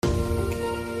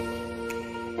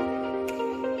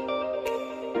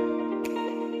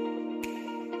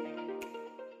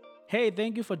Hey,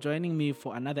 thank you for joining me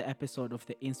for another episode of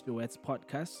the Inspirets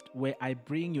podcast, where I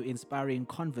bring you inspiring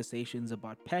conversations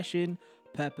about passion,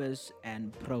 purpose,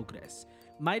 and progress.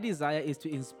 My desire is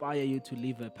to inspire you to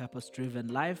live a purpose driven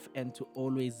life and to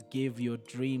always give your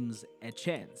dreams a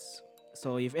chance.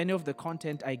 So, if any of the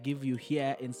content I give you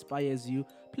here inspires you,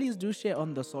 please do share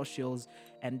on the socials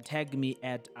and tag me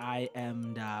at I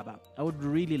am Daba. I would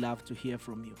really love to hear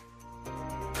from you.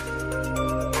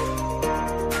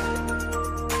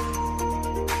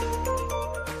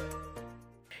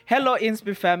 Hello,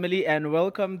 Inspi family, and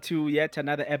welcome to yet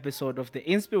another episode of the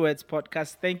Inspi Words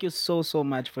podcast. Thank you so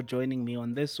much for joining me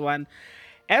on this one.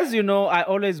 As you know, I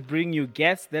always bring you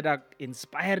guests that are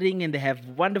inspiring and they have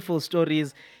wonderful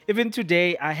stories. Even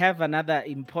today, I have another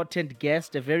important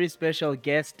guest, a very special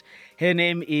guest. Her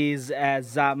name is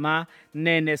Zama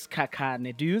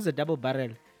Sikhakhane. Do you use a double barrel?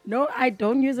 No, I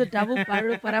don't use a double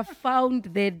barrel, but I found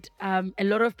that a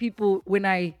lot of people, when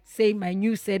I say my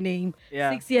new surname,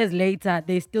 Yeah. 6 years later,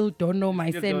 they still don't know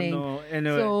my Still don't surname. know.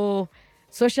 Anyway. So,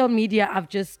 social media, I've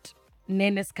just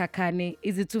Sikhakhane.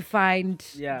 Easy to find.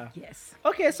 Yeah. Yes.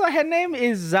 Okay, so her name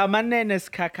is Zama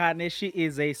Sikhakhane. She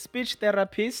is a speech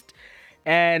therapist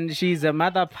and she's a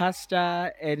mother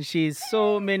pastor and she's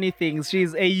so many things.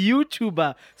 She's a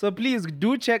YouTuber. So please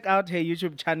do check out her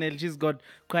YouTube channel. She's got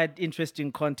quite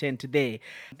interesting content there.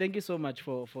 Thank you so much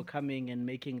for coming and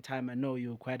making time. I know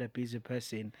you're quite a busy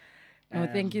person. No,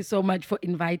 thank you so much for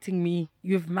inviting me.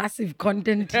 You have massive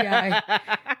content here.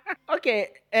 Okay,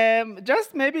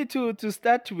 just maybe to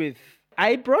start with,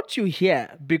 I brought you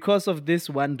here because of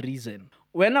this one reason.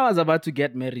 When I was about to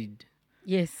get married,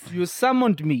 Yes. you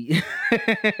summoned me.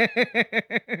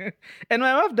 And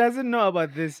my wife doesn't know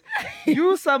about this.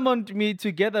 You summoned me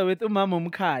together with Umama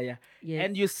Mkaya. Yes.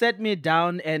 And you sat me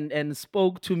down and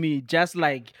spoke to me just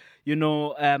like,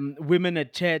 women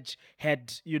at church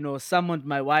had, summoned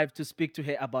my wife to speak to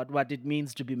her about what it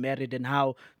means to be married and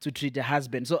how to treat a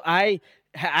husband. So I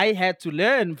had to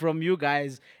learn from you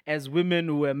guys as women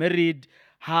who were married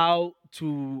how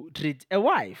to treat a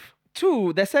wife.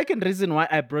 Two, the second reason why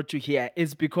I brought you here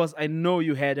is because I know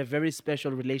you had a very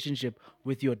special relationship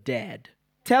with your dad.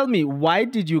 Tell me, why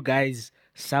did you guys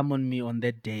summon me on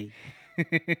that day?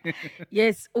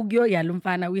 Yes, Ugyo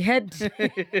Yalumfana. We had,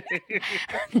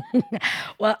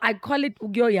 well, I call it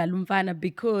Ugyo Yalumfana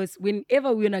because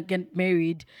whenever we're gonna get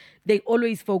married, they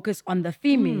always focus on the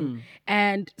female.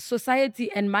 And society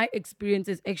and my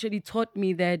experiences actually taught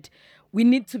me that we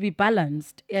need to be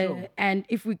balanced. Sure. And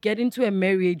if we get into a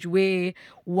marriage where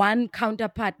one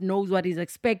counterpart knows what is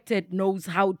expected, knows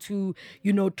how to,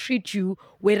 treat you,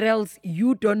 whereas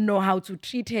you don't know how to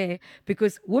treat her,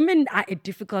 because women are a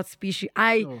difficult species.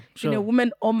 I've been Sure. a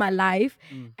woman all my life,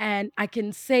 and I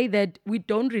can say that we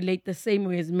don't relate the same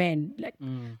way as men.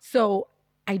 So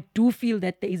I do feel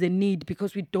that there is a need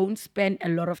because we don't spend a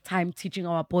lot of time teaching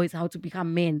our boys how to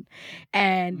become men.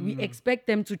 And we expect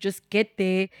them to just get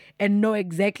there and know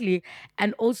exactly.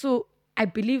 And also, I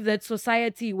believe that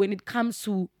society, when it comes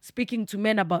to speaking to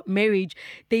men about marriage,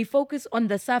 they focus on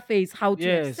the surface, how to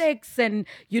have Yes. sex and,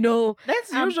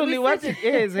 That's usually what it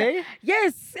is, eh?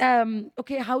 Yes.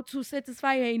 Okay, how to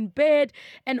satisfy her in bed.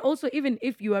 And also, even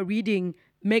if you are reading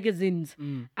magazines,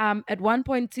 at one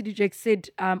point, TD Jakes said,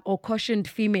 or cautioned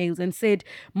females and said,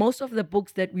 most of the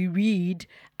books that we read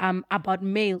about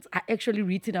males are actually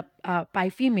written up by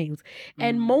females.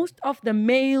 And most of the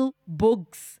male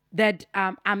books that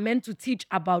are meant to teach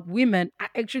about women are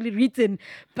actually written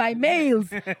by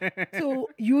males. So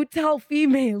you tell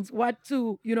females what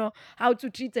to, how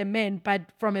to treat a man, but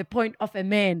from a point of a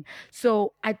man.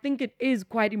 So I think it is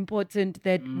quite important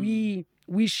that we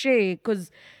share, because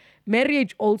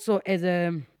marriage also as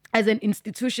an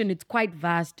institution, it's quite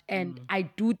vast. And I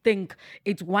do think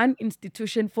it's one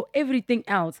institution for everything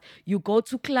else. You go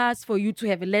to class for you to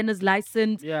have a learner's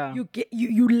license. Yeah.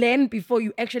 You learn before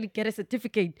you actually get a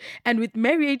certificate. And with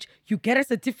marriage, you get a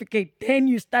certificate, then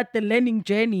you start the learning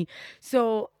journey.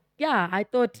 So yeah, I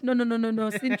thought, no,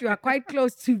 since you are quite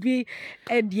close to me,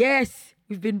 and yes,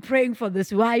 we've been praying for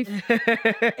this wife.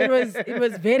 It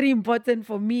was very important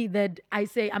for me that I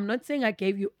say, I'm not saying I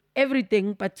gave you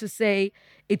everything, but to say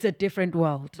it's a different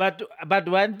world. But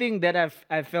one thing that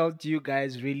I felt you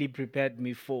guys really prepared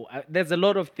me for. There's a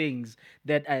lot of things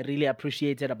that I really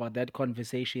appreciated about that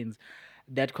conversation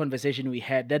we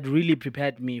had that really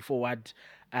prepared me for what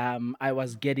I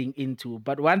was getting into.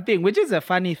 But one thing, which is a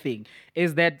funny thing,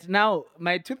 is that now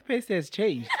my toothpaste has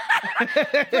changed.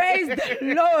 Praise the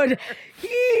Lord.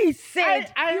 He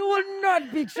said I- you will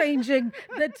not be changing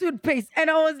the toothpaste. And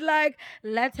I was like,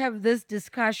 let's have this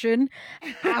discussion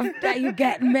after you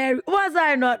get married. Was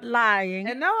I not lying?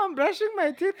 And now I'm brushing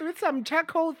my teeth with some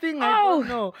charcoal thing. I Oh. don't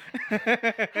know.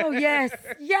 Oh, yes.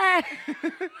 Yeah.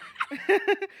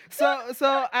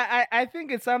 So I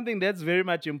think it's something that's very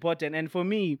much important. And for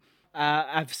me,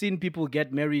 I've seen people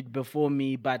get married before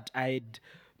me, but I'd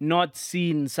not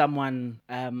seen someone.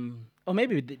 Or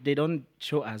maybe they don't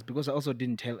show us because I also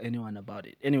didn't tell anyone about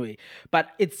it. Anyway,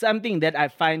 but it's something that I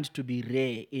find to be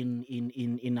rare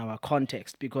in our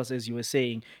context because, as you were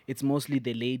saying, it's mostly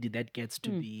the lady that gets to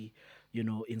be,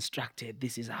 instructed.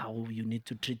 This is how you need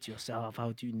to treat yourself.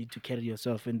 How do you need to carry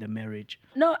yourself in the marriage?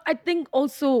 No, I think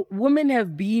also women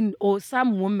have been, or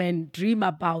some women dream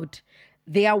about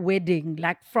their wedding,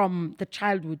 like from the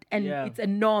childhood, and Yeah. it's a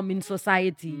norm in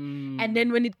society. And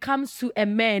then when it comes to a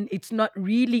man, it's not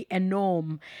really a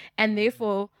norm. And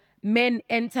therefore, men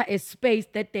enter a space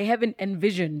that they haven't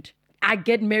envisioned. I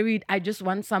get married, I just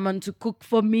want someone to cook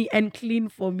for me and clean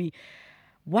for me.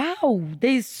 Wow,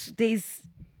 there's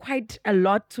quite a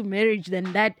lot to marriage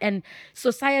than that, and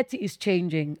society is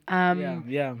changing.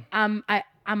 Yeah.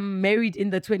 I'm married in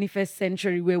the 21st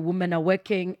century where women are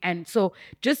working, and so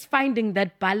just finding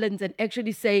that balance and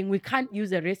actually saying we can't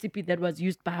use a recipe that was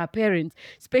used by our parents,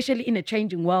 especially in a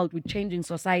changing world with changing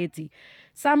society.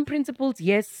 Some principles,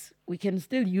 yes, we can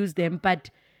still use them, but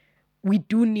we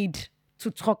do need to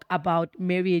talk about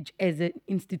marriage as an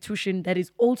institution that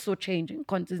is also changing,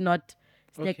 is not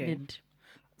stagnant.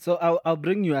 So I'll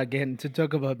bring you again to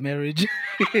talk about marriage.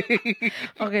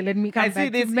 Okay, let me come I back see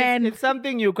to this. men. It's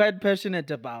something you're quite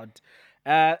passionate about,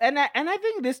 and I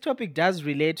think this topic does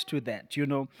relate to that.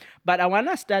 But I want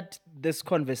to start this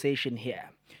conversation here.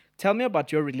 Tell me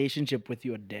about your relationship with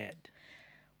your dad.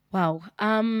 Wow.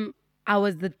 I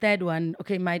was the third one.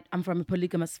 Okay, I'm from a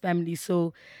polygamous family,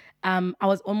 so I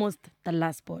was almost the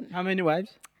last born. How many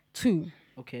wives? Two.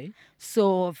 Okay.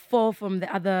 So four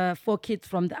kids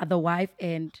from the other wife,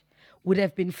 and would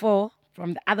have been four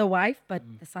from the other wife, but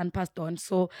the son passed on.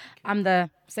 So I'm the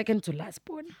second to last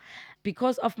born.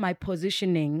 Because of my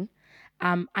positioning,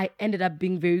 I ended up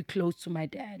being very close to my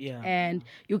dad. Yeah. And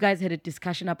you guys had a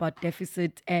discussion about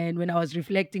deficit. And when I was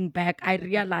reflecting back, I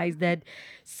realized that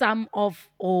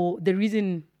or the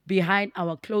reason behind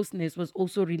our closeness was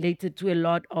also related to a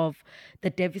lot of the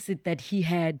deficit that he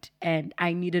had, and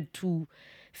I needed to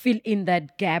fill in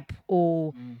that gap,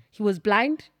 or he was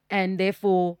blind and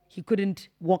therefore he couldn't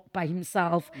walk by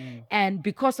himself. And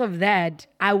because of that,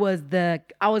 I was the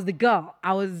girl.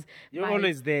 You're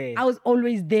always there. I was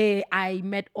always there. I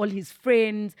met all his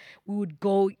friends. We would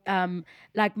go,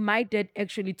 like my dad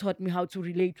actually taught me how to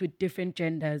relate with different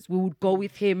genders. We would go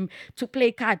with him to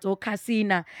play cards or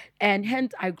casino. And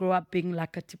hence I grew up being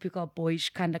like a typical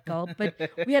boyish kind of girl. But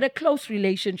we had a close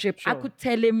relationship. I could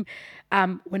tell him,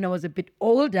 when I was a bit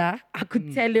older, I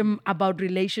could tell him about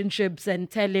relationships and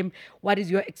tell him what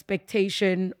is your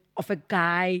expectation of a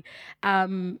guy.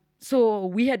 So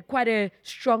we had quite a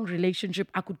strong relationship.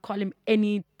 I could call him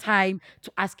any time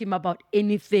to ask him about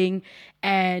anything,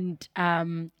 and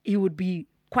he would be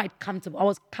quite comfortable. I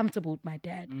was comfortable with my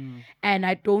dad, and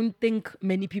I don't think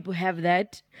many people have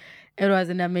that. It was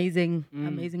an amazing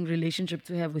relationship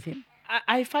to have with him.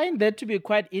 I find that to be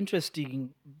quite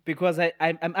interesting because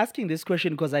I'm asking this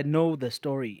question because I know the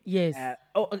story. Yes.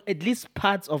 At least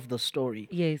parts of the story.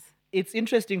 Yes. It's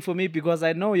interesting for me because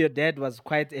I know your dad was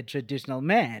quite a traditional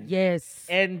man. Yes.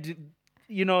 And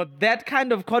that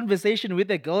kind of conversation with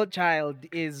a girl child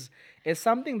is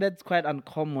something that's quite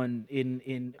uncommon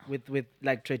with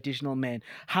like traditional men.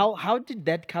 How did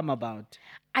that come about?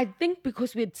 I think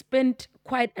because we had spent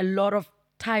quite a lot of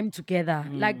time together.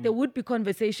 Like there would be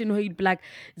conversation where he'd be like,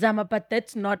 Zama, but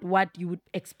that's not what you would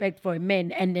expect for a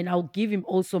man. And then I'll give him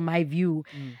also my view.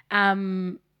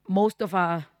 Most of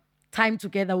our time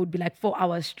together would be like 4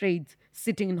 hours straight,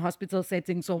 sitting in hospital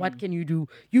settings. So what can you do?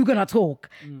 You're going to talk.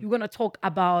 You're going to talk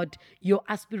about your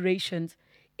aspirations.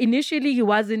 Initially, he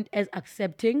wasn't as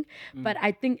accepting, but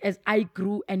I think as I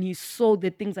grew and he saw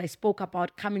the things I spoke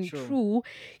about coming true,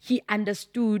 he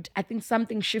understood. I think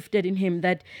something shifted in him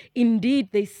that indeed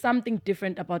there's something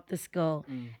different about this girl.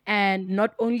 And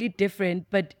not only different,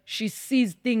 but she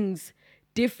sees things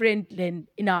different than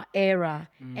in our era.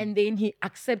 And then he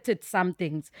accepted some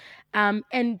things.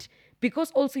 And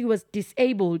because also he was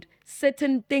disabled,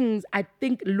 certain things, I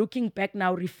think looking back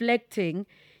now, reflecting,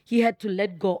 he had to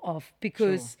let go of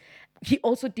because he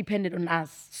also depended on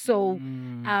us. So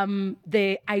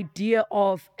the idea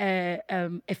of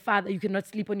a father, you cannot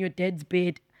sleep on your dad's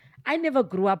bed. I never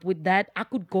grew up with that. I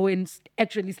could go and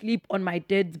actually sleep on my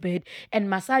dad's bed and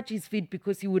massage his feet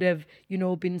because he would have,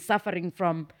 been suffering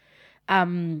from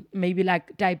maybe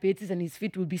like diabetes and his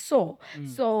feet will be sore.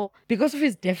 So because of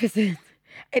his deficit,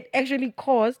 it actually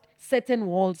caused certain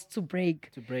walls to break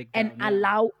and break down, yeah.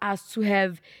 allow us to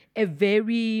have a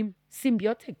very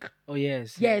symbiotic. Oh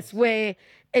yes. Yes, where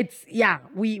it's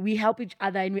we help each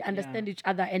other and we understand each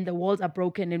other and the walls are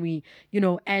broken and we,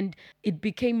 and it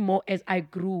became more as I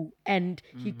grew and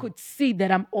he could see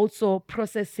that I'm also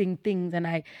processing things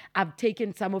and I've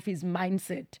taken some of his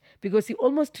mindset because he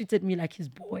almost treated me like his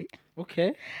boy.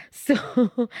 Okay.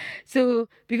 So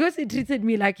because he treated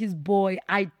me like his boy,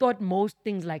 I thought most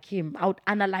things like him. I would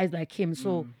analyze like him.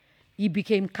 So he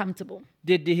became comfortable.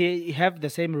 Did he have the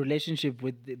same relationship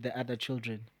with the other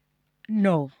children?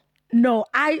 No. No,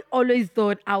 I always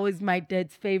thought I was my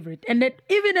dad's favorite. And that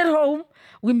even at home,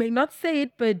 we may not say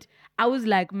it, but I was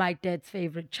like my dad's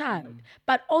favorite child.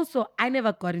 But also, I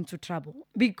never got into trouble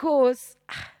because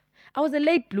I was a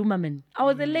late bloomer, man. I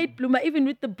was a late bloomer, even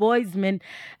with the boys, man.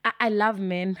 I love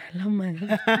men. I love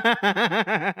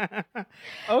my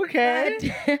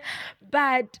Okay.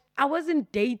 but I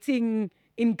wasn't dating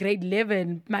in grade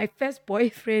 11. My first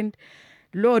boyfriend,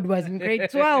 Lord, was in grade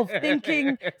 12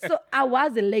 thinking. So I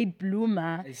was a late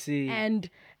bloomer. I see. And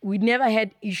we never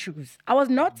had issues. I was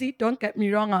naughty, don't get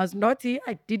me wrong. I was naughty.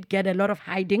 I did get a lot of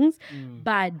hidings.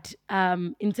 But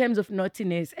in terms of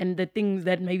naughtiness and the things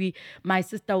that maybe my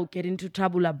sister would get into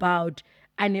trouble about,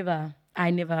 I never.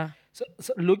 So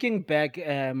looking back,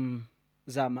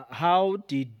 Zama, how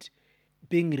did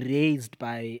being raised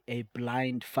by a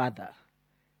blind father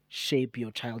shape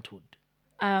your childhood?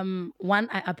 One,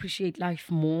 I appreciate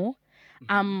life more.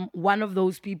 I'm one of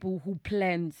those people who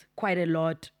plans quite a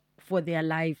lot for their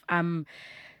life. I'm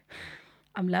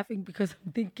laughing because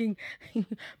I'm thinking,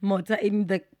 Mota, in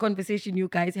the conversation you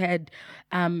guys had,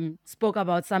 spoke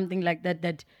about something like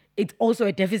that it's also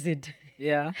a deficit.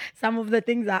 Yeah. Some of the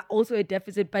things are also a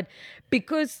deficit, but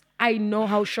because I know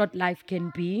how short life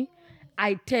can be,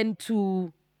 I tend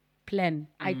to plan.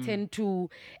 I tend to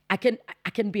I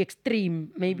can be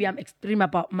extreme. Maybe I'm extreme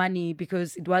about money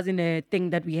because it wasn't a thing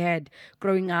that we had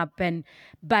growing up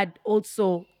but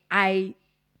also I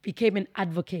became an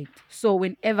advocate. So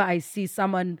whenever I see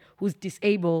someone who's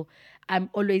disabled, I'm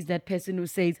always that person who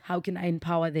says, how can I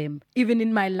empower them? Even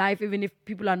in my life, even if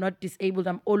people are not disabled,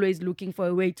 I'm always looking for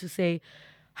a way to say,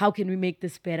 how can we make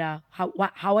this better?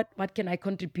 What can I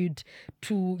contribute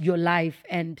to your life?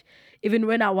 And even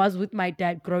when I was with my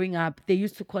dad growing up, they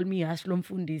used to call me Ashlom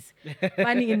Fundis.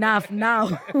 Funny enough,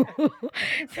 now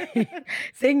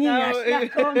singing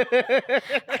Ashlom.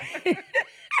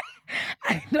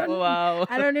 Wow.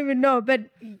 I don't even know. But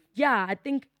yeah, I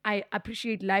think I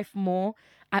appreciate life more.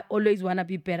 I always want to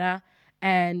be better.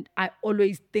 And I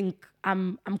always think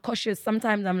I'm cautious.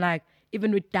 Sometimes I'm like,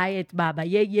 even with diet, Baba,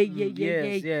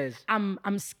 Yes.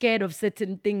 I'm scared of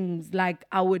certain things. Like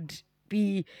I would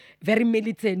be very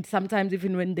militant sometimes,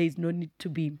 even when there's no need to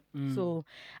be. So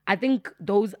I think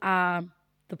those are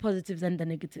the positives and the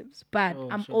negatives. But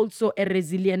I'm also a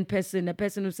resilient person, a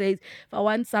person who says, if I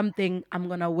want something, I'm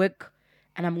going to work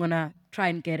and I'm going to try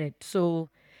and get it. So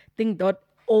I think that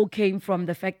all came from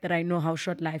the fact that I know how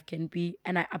short life can be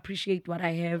and I appreciate what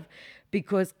I have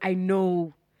because I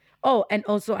know. Oh, and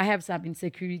also I have some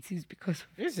insecurities because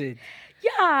Is it?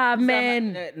 yeah,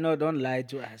 man. No, don't lie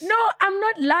to us. No, I'm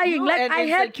not lying. Like and I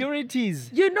had insecurities.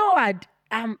 You know what?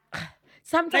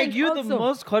 Sometimes Like you're also, the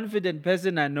most confident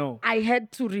person I know. I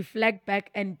had to reflect back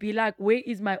and be like, where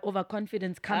is my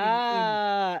overconfidence coming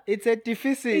in? It's a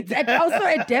deficit. It's also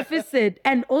a deficit.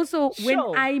 And also when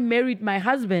Sure. I married my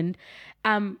husband,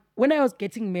 when I was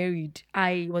getting married,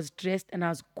 I was dressed and I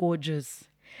was gorgeous.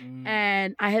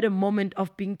 And I had a moment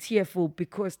of being tearful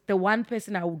because the one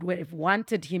person I would have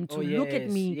wanted him to look at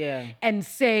me and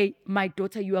say, my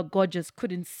daughter, you are gorgeous,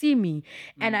 couldn't see me.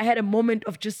 And I had a moment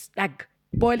of just like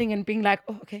boiling and being like,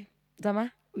 oh, okay,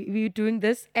 Zama, were you doing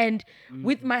this? And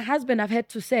with my husband, I've had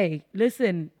to say,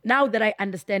 listen, now that I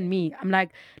understand me, I'm like,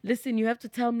 listen, you have to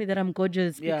tell me that I'm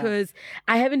gorgeous because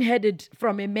I haven't heard it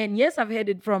from a man. Yes, I've heard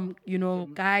it from,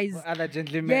 guys. From other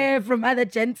gentlemen. Yeah, from other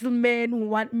gentlemen who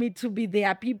want me to be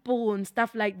their people and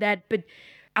stuff like that. But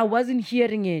I wasn't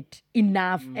hearing it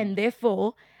enough. And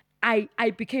therefore, I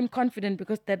became confident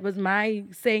because that was my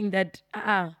saying that,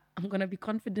 I'm going to be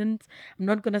confident. I'm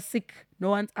not going to seek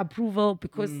no one's approval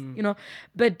because,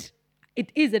 but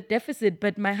it is a deficit,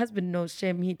 but my husband knows,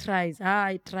 Shem. He tries.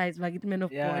 He tries. Bagit man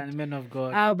of Yeah, God. and men of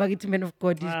God. Bagit man of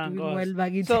God is Ah, doing gosh. well.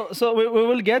 Bagit. So we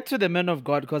will get to the men of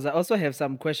God because I also have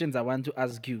some questions I want to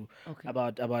ask you Okay.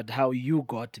 about how you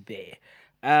got there.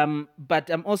 But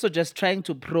I'm also just trying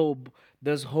to probe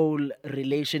this whole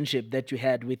relationship that you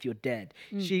had with your dad.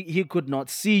 He could not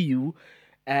see you,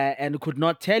 and could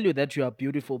not tell you that you are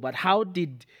beautiful. But how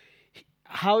did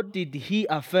he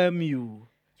affirm you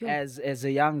Yo. as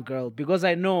a young girl? Because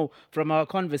I know from our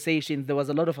conversations there was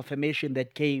a lot of affirmation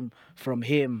that came from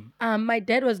him. My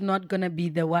dad was not gonna be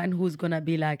the one who's gonna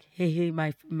be like, "Hey, hey,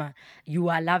 you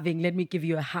are loving. Let me give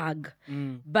you a hug."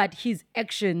 But his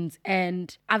actions,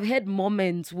 and I've had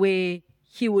moments where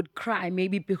he would cry,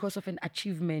 maybe because of an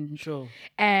achievement, Sure.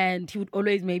 and he would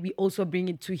always maybe also bring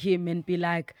it to him and be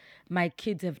like, "My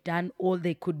kids have done all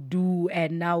they could do,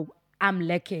 and now I'm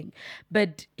lacking."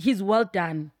 But he's well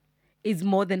done is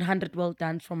more than 100 well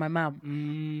done from my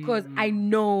mom. Because I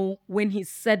know when he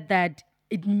said that,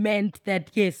 it meant that,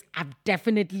 yes, I've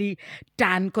definitely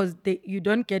done, because you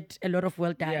don't get a lot of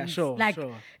well done. Yeah, sure, Like,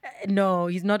 sure. no,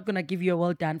 he's not going to give you a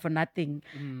well done for nothing.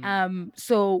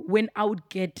 So when I would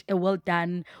get a well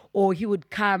done, or he would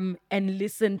come and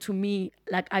listen to me,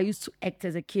 like I used to act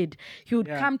as a kid, he would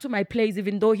Yeah. come to my place,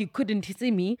 even though he couldn't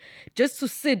see me, just to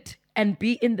sit and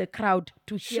be in the crowd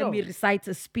to hear me Sure. recite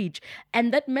a speech.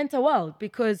 And that meant a world,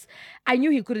 because I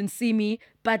knew he couldn't see me,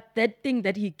 but that thing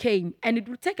that he came, and it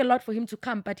would take a lot for him to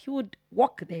come, but he would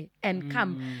walk there and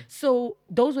come. So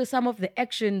those were some of the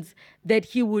actions that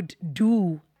he would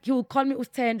do. He would call me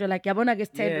Ustendo, like Yabona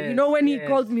Gestendo. You know, Yes, when he yes.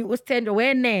 calls me Ustendo,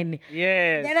 when then?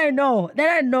 Yes. Then I know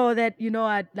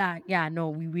that, yeah, no,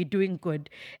 we're doing good.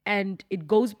 And it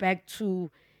goes back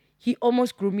to, he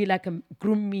almost groomed me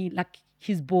like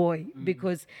his boy,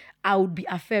 because I would be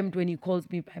affirmed when he calls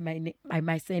me by by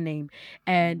my surname.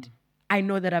 And I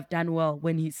know that I've done well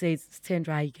when he says,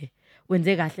 "Sithandwa Ike,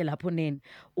 wenze kahle lapho nene,"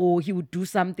 or he would do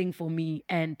something for me.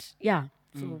 And yeah,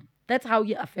 so that's how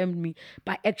he affirmed me,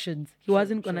 by actions. He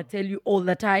wasn't going to tell you all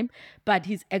the time, but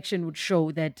his action would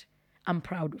show that I'm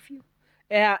proud of you.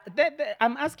 Yeah,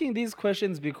 I'm asking these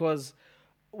questions because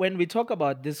when we talk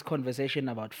about this conversation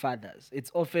about fathers,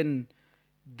 it's often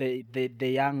the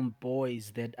young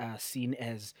boys that are seen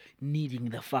as needing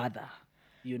the father,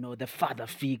 the father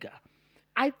figure.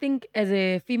 I think as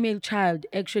a female child,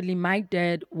 actually, my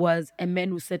dad was a man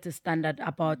who set a standard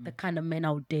about the kind of men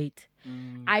I would date.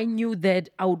 I knew that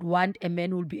I would want a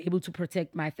man who would be able to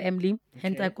protect my family.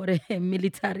 Hence, I got a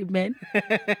military man.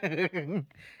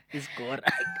 It's good.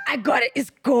 I got it. It's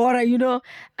Gora.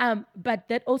 But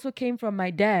that also came from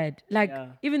my dad. Like,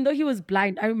 Yeah. even though he was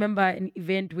blind, I remember an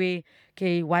event where,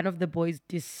 okay, one of the boys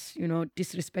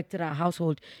disrespected our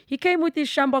household. He came with his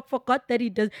shambok, forgot that he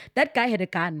does. That guy had a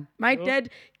gun. My dad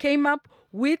came up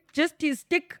with just his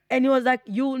stick, and he was like,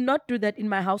 "You will not do that in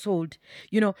my household."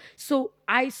 So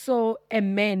I saw a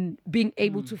man being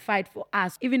able to fight for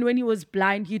us. Even when he was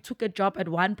blind, he took a job at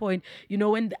one point,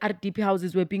 when the RDP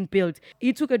houses were being built.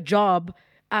 He took a job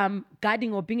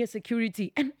guarding or being a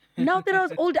security. And now that I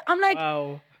was older, I'm like,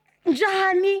 Wow.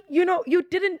 Jani, you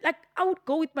didn't, like, I would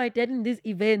go with my dad in these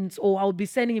events, or I would be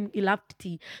sending him, he loved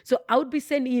tea. So I would be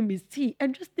sending him his tea,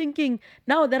 and just thinking,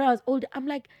 now that I was older, I'm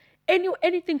like,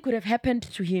 anything could have happened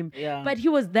to him. Yeah. But he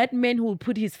was that man who would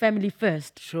put his family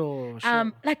first. Sure,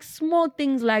 sure. Like small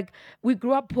things, like we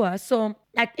grew up poor. So,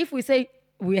 like, if we say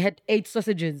we had 8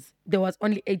 sausages, there was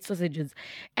only 8 sausages.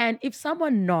 And if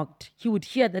someone knocked, he would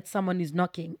hear that someone is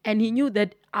knocking. And he knew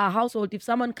that our household, if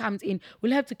someone comes in,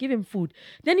 we'll have to give him food.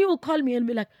 Then he will call me and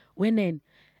be like, "Wenen,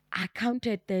 I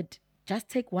counted that. Just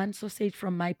take 1 sausage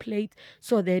from my plate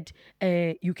so that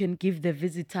you can give the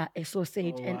visitor a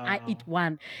sausage, and I eat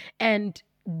one." And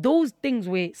those things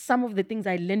were some of the things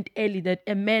I learned early, that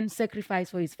a man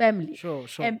sacrificed for his family. Sure,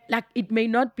 sure. And like, it may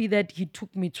not be that he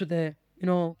took me to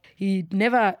he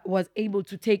never was able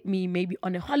to take me maybe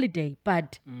on a holiday,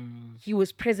 but he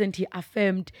was present, he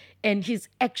affirmed, and his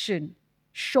action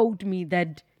showed me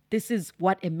that this is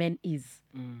what a man is.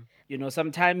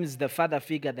 Sometimes the father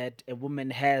figure that a woman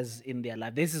has in their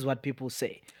life, this is what people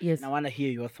say. Yes. And I want to hear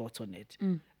your thoughts on it.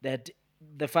 That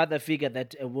the father figure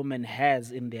that a woman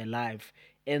has in their life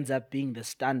ends up being the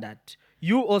standard.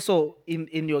 You also,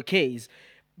 in your case,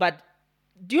 but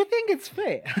do you think it's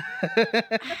fair?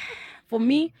 For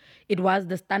me, it was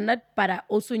the standard, but I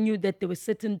also knew that there were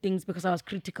certain things because I was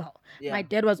critical. Yeah. My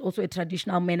dad was also a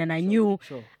traditional man, and I knew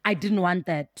sure. I didn't want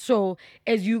that. So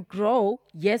as you grow,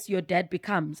 yes, your dad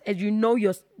becomes, as you know,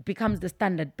 your becomes the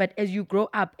standard. But as you grow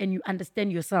up and you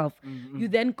understand yourself, you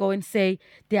then go and say,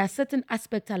 there are certain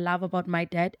aspects I love about my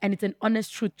dad, and it's an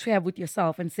honest truth to have with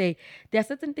yourself and say, there are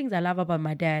certain things I love about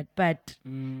my dad, but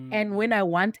and when I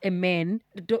want a man,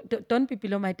 don't be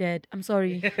below my dad. I'm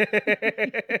sorry.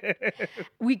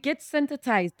 We get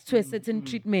sensitized to a certain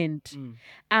treatment.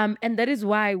 And that is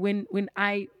why when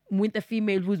I with a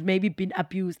female who's maybe been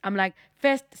abused, I'm like,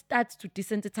 first start to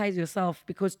desensitize yourself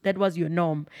because that was your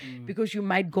norm. Because you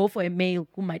might go for a male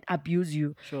who might abuse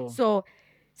you. Sure. So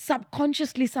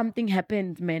subconsciously something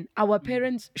happens, man. Our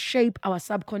parents shape our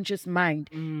subconscious mind.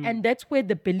 And that's where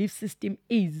the belief system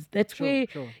is. That's where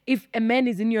sure. if a man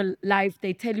is in your life,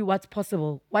 they tell you what's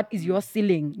possible, what is your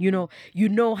ceiling. You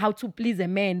know how to please a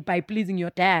man by pleasing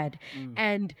your dad.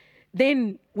 And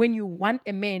then when you want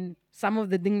a man, some of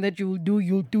the things that you'll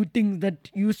do things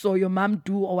that you saw your mom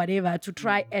do or whatever to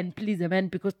try and please a man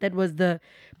because that was the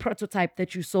prototype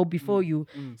that you saw before you.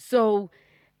 So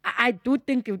I do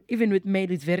think even with male,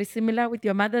 it's very similar with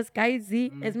your mother's guys.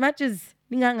 As much as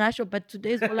ningangasho, but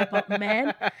today is all about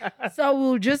men. So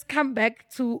we'll just come back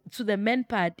to the men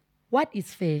part. What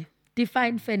is fair?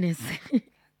 Define fairness.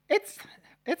 It's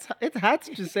hard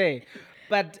to say,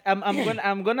 but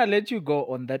I'm gonna let you go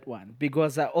on that one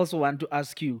because I also want to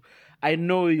ask you. I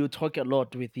know you talk a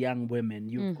lot with young women.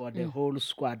 You've got a whole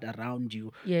squad around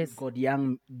you. Yes. You've got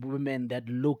young women that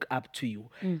look up to you,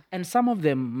 and some of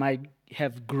them might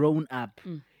have grown up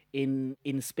in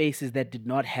spaces that did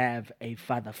not have a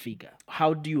father figure.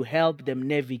 How do you help them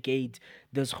navigate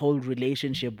this whole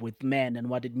relationship with men and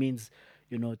what it means,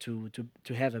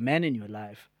 to have a man in your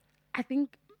life? I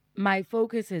think my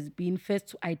focus has been first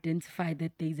to identify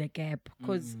that there's a gap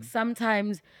because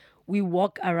sometimes we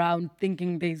walk around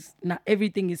thinking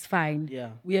everything is fine.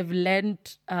 Yeah. We have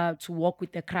learned to walk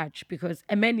with a crutch because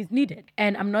a man is needed.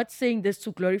 And I'm not saying this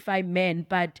to glorify men,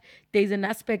 but there's an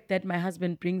aspect that my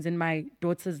husband brings in my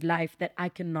daughter's life that I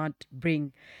cannot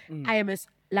bring. I am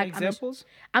Examples?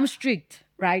 I'm strict,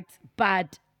 right?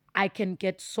 But I can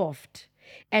get soft.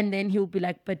 And then he'll be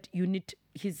like, but you need,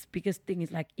 his biggest thing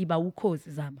is like, Iba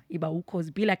ukos, Zama. Iba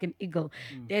ukos, be like an eagle.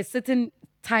 There's certain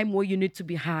time where you need to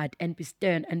be hard and be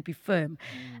stern and be firm.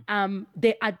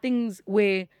 There are things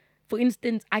where, for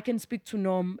instance, I can speak to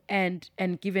Norm and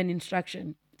give an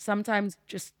instruction. Sometimes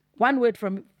just one word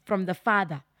from the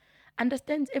father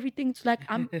understands everything. It's like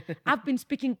I've been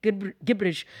speaking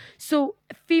gibberish. So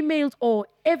females or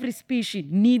every species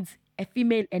needs a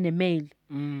female and a male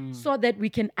so that we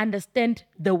can understand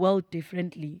the world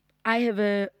differently. I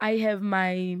have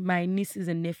my nieces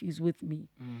and nephews with me,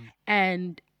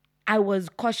 and I was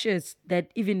cautious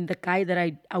that even the guy that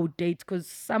I would date, because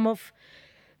some of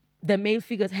the male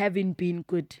figures haven't been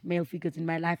good male figures in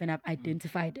my life, and I've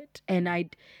identified it. And I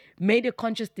made a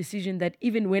conscious decision that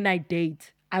even when I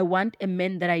date, I want a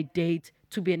man that I date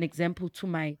to be an example to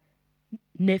my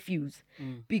nephews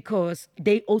because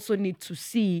they also need to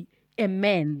see a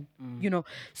man,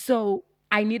 So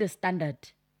I need a standard.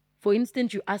 For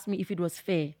instance, you asked me if it was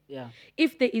fair. Yeah.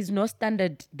 If there is no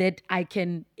standard that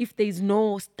if there is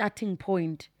no starting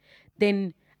point,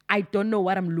 then I don't know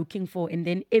what I'm looking for. And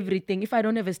then if I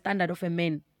don't have a standard of a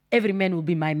man, every man will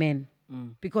be my man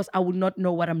because I will not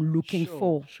know what I'm looking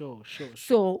for. Sure.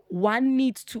 So one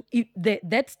needs to,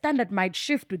 that standard might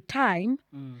shift with time,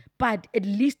 but at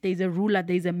least there's a ruler,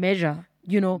 there's a measure,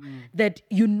 that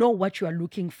you know what you are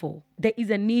looking for. There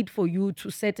is a need for you to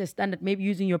set a standard, maybe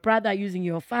using your brother, using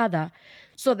your father,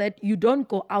 so that you don't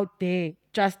go out there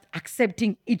just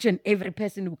accepting each and every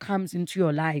person who comes into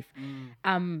your life.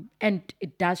 And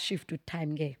it does shift with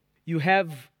time, gay. You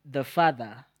have the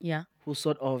father Yeah. who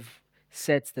sort of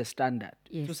sets the standard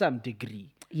Yes. to some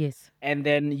degree. Yes. And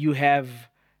then you have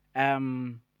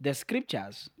the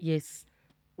scriptures. Yes.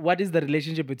 What is the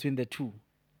relationship between the two?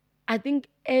 I think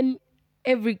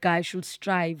every guy should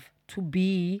strive to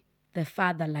be the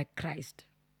father like Christ.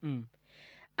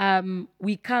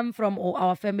 We come from, or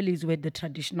our families were the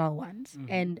traditional ones.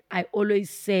 And I always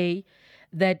say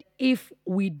that if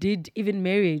we did even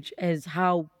marriage as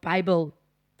how Bible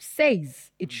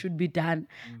says it should be done,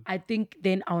 I think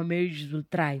then our marriages will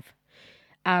thrive.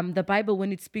 The Bible,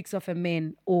 when it speaks of a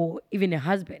man or even a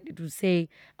husband, it will say,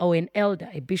 or an elder,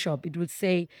 a bishop, it will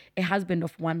say a husband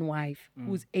of one wife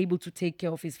who's able to take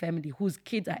care of his family, whose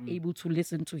kids are able to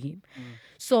listen to him.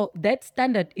 So that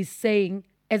standard is saying,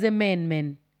 as a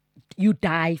man, you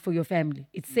die for your family.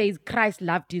 It says Christ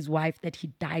loved his wife, that he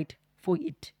died for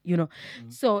it, you know.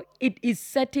 So it is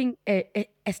setting a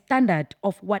standard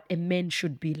of what a man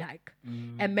should be like.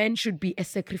 A man should be a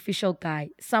sacrificial guy,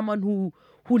 someone who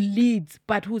leads,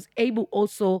 but who's able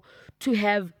also to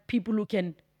have people who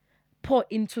can pour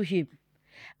into him.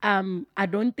 I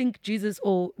don't think Jesus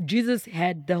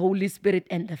had the Holy Spirit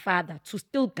and the Father to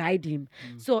still guide him.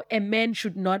 So a man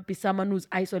should not be someone who's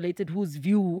isolated, whose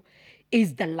view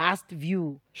is the last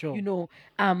view. Sure. You know,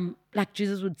 like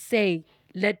Jesus would say,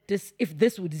 let this, if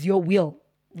this was your will,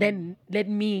 then let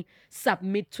me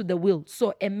submit to the will.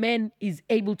 So a man is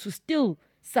able to still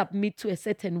submit to a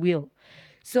certain will.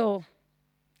 So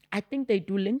I think they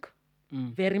do link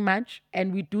very much.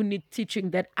 And we do need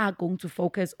teaching that are going to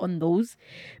focus on those,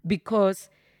 because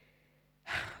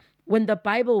when the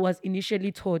Bible was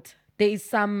initially taught, there is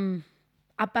some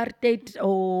apartheid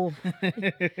or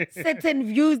certain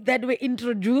views that were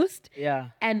introduced. Yeah.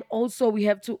 And also we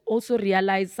have to also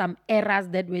realize some errors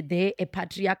that were there, a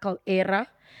patriarchal era.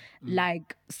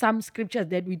 Like some scriptures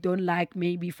that we don't like,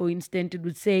 maybe for instance, it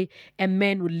would say a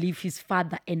man will leave his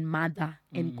father and mother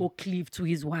and go cleave to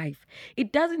his wife.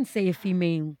 It doesn't say a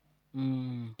female.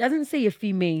 Doesn't say a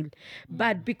female.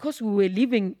 But because we were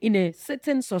living in a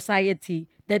certain society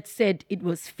that said it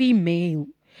was female,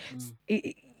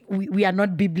 we are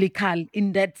not biblical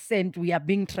in that sense. We are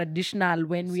being traditional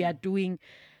when we are doing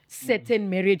certain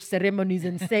marriage ceremonies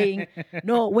and saying,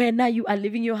 no, when now you are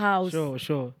leaving your house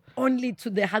Sure. only to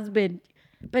the husband.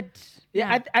 But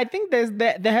Yeah, I think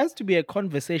there has to be a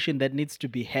conversation that needs to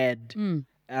be had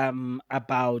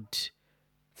about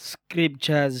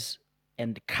scriptures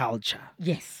and culture.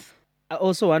 yes. I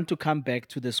also want to come back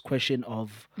to this question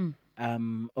of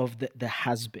the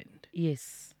husband.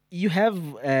 Yes. You have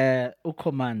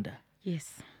Ukomanda.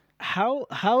 Yes. How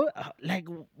like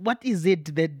what is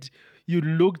it that you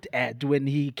looked at when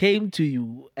he came to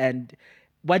you, and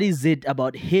what is it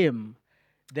about him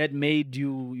that made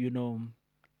you,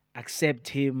 accept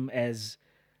him as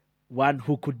one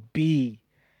who could be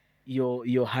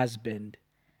your husband?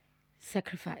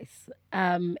 Sacrifice.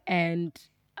 And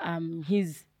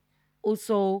he's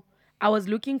also, I was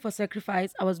looking for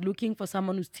sacrifice. I was looking for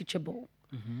someone who's teachable.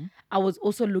 I was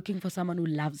also looking for someone who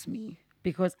loves me,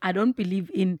 because I don't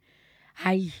believe in,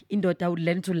 hi, indoda would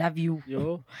learn to love you.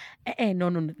 Yo.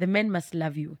 No. The man must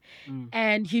love you.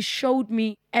 And he showed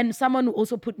me, and someone who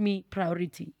also put me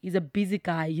priority. He's a busy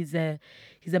guy. He's a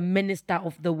minister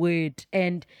of the word.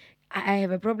 And I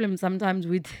have a problem sometimes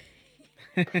with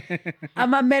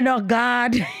I'm a man of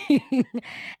God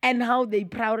and how they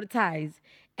prioritize.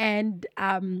 And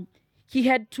he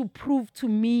had to prove to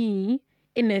me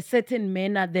in a certain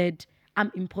manner that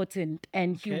I'm important.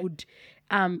 And he Okay. would,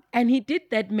 and he did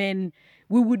that, man.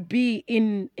 We would be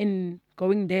in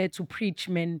going there to preach,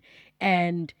 man,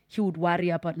 and he would worry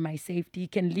about my safety. He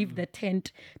can leave the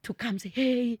tent to come say,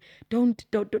 hey, don't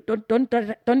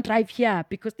drive here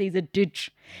because there's a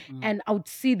ditch. And I would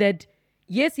see that,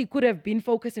 yes, he could have been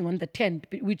focusing on the tent,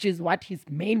 which is what his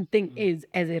main thing is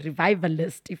as a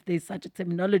revivalist, if there's such a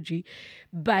terminology,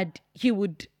 but he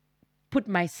would put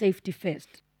my safety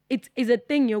first. It is a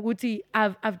thing, Yoguti.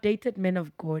 I've dated men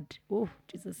of God. Oh,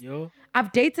 Jesus. Yo.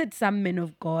 I've dated some men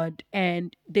of God,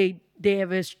 and they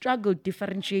have a struggle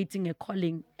differentiating a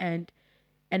calling and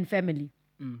family.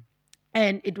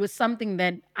 And it was something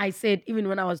that I said, even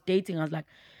when I was dating, I was like,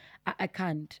 I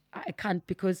can't,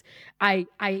 because I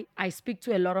speak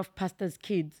to a lot of pastors'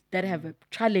 kids that have a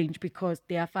challenge because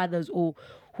their fathers or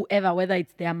whoever, whether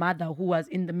it's their mother who was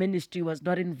in the ministry, was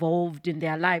not involved in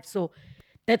their life. So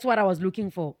that's what I was looking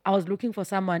for. I was looking for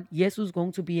someone, yes, who's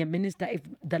going to be a minister if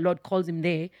the Lord calls him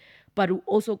there, but who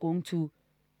also going to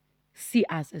see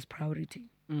us as priority.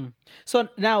 So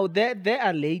now there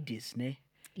are ladies, ne,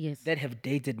 Yes. that have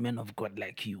dated men of God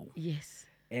like you, Yes.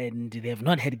 and they have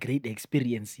not had great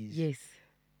experiences. Yes.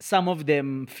 Some of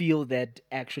them feel that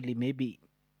actually maybe,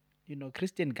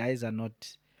 Christian guys are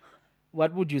not.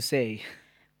 What would you say?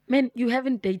 Man, you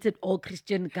haven't dated all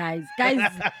Christian guys. Guys,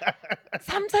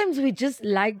 sometimes we just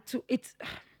like to,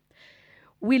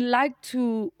 we like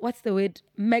to, what's the word?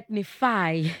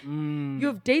 Magnify.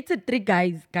 You've dated 3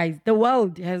 guys. The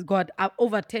world has got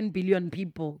over 10 billion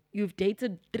people. You've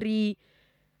dated 3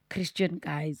 Christian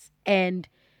guys. And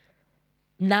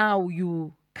now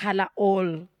you color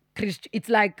all Christian. It's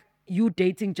like you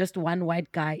dating just one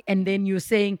white guy. And then you're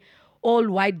saying all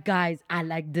white guys are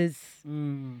like this.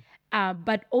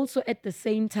 But also at the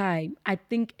same time, I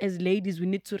think as ladies, we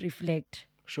need to reflect.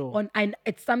 Sure. And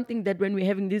it's something that when we're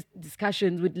having these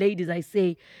discussions with ladies, I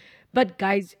say, but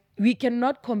guys, we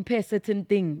cannot compare certain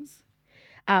things.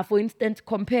 For instance,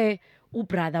 compare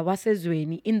ubrother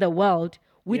wasezweni in the world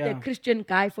with a Yeah. Christian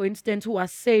guy, for instance, who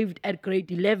was saved at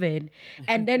grade 11,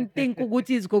 and then think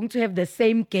Uguti is going to have the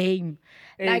same game.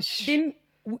 Like, Ish. then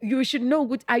you should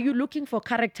know, are you looking for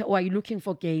character or are you looking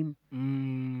for game?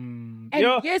 And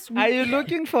Yo, yes, are you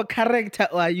looking for character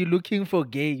or are you looking for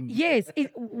game? yes,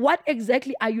 what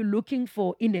exactly are you looking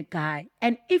for in a guy?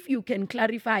 And if you can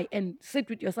clarify and sit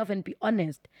with yourself and be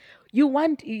honest, you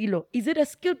want, is it a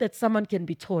skill that someone can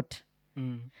be taught?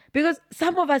 Because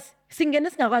some of us,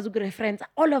 friends,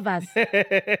 all of us.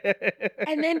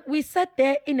 And then we sat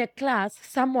there in a class,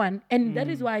 someone, and that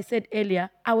is why I said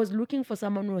earlier, I was looking for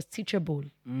someone who was teachable.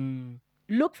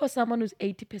 Look for someone who's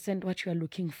 80% what you are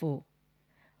looking for.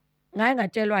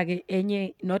 Not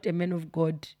a man of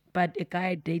God, but a guy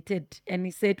I dated, and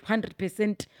he said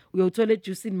 100% we will toilet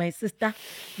juice in my sister.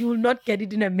 You will not get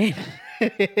it in a man.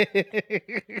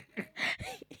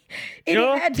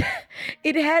 Yo.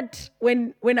 It had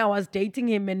when I was dating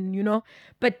him, and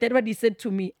but that's what he said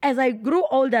to me. As I grew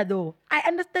older, though, I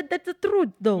understood that's the truth,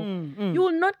 though. You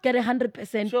will not get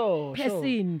 100% Sure.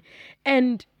 person,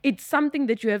 and it's something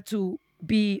that you have to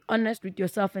be honest with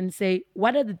yourself and say,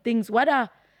 what are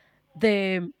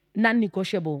the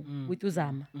non-negotiable with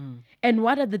Zama, and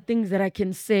what are the things that I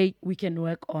can say we can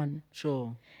work on.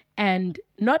 Sure. And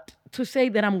not to say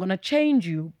that I'm gonna change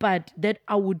you, but that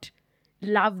I would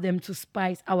love them to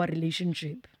spice our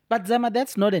relationship. But Zama,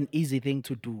 that's not an easy thing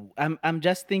to do. I'm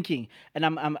just thinking, and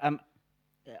I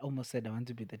almost said I want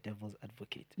to be the devil's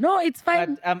advocate. No, it's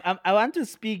fine. But I want to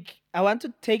speak. I want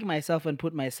to take myself and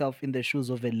put myself in the shoes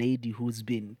of a lady who's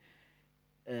been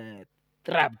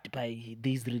trapped by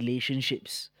these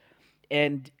relationships,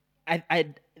 and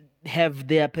I have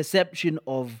their perception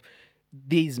of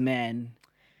these men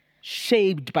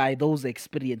shaped by those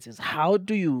experiences. How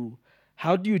do you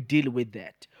deal with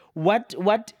that?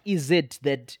 What is it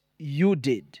that you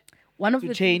did One of to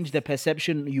the change things- the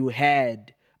perception you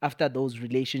had after those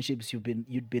relationships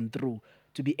you'd been through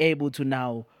to be able to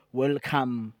now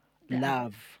welcome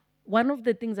love? one of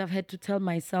the things I've had to tell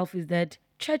myself is that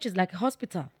church is like a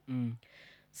hospital.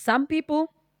 Some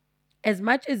people, as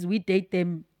much as we date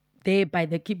them there by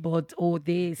the keyboard or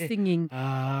they're singing,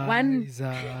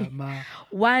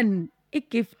 one, a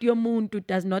gift your moon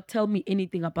does not tell me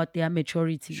anything about their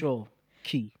maturity. Sure.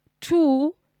 Key.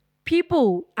 Two,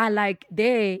 people are like,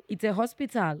 there, it's a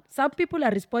hospital. Some people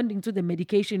are responding to the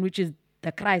medication, which is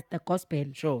the Christ, the gospel.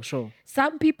 Sure.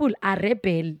 Some people are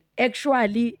rebel.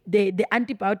 Actually, the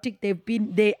antibiotic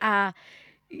they are,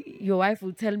 your wife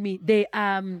will tell me, they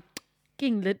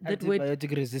king that word.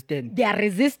 Antibiotic resistant. They are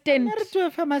resistant. Married to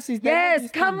a pharmacist. Yes,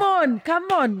 come on.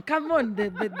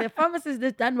 The pharmacist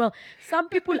has done well. Some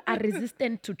people are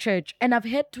resistant to church, and I've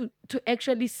had to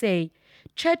actually say,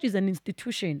 church is an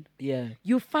institution. Yeah.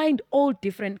 You find all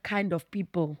different kind of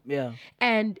people. Yeah.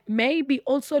 And maybe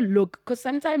also look, because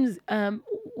sometimes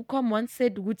Ukom once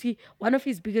said, Guti, one of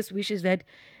his biggest wishes that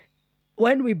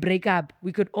when we break up,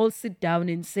 we could all sit down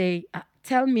and say,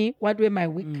 tell me what were my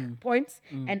weak points,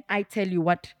 and I tell you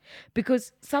what.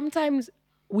 Because sometimes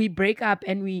we break up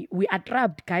and we are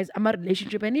trapped, guys. I'm a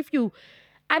relationship. And if you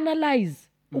analyze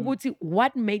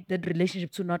what made that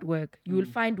relationship to not work, you will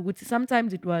find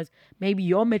sometimes it was maybe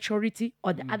your maturity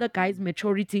or the other guy's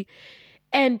maturity.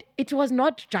 And it was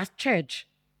not just church.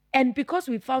 And because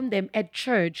we found them at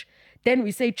church, then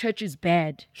we say church is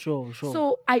bad. Sure.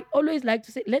 So I always like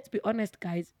to say, let's be honest,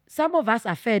 guys. Some of us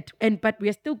are fat, but we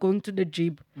are still going to the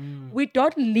gym. We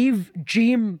don't leave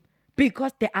gym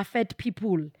because they are fat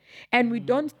people. And we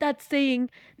don't start saying,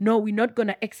 no, we're not going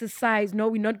to exercise. No,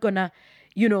 we're not going to,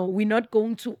 we're not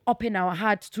going to open our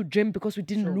hearts to gym because we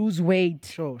didn't lose weight.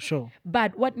 Sure.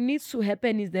 But what needs to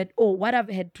happen is that, what I've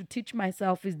had to teach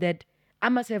myself is that I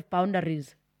must have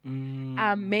boundaries.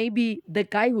 Maybe the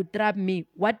guy who trapped me,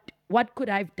 what could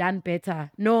I have done better?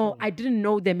 No, I didn't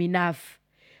know them enough.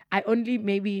 I only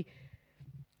maybe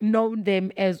known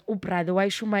them as brother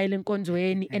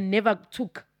and never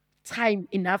took time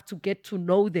enough to get to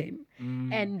know them.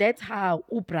 And that's how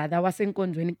brother was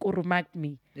marked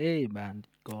me. Hey man,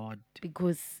 God.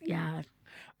 Because yeah.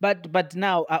 But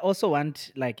now I also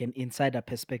want like an insider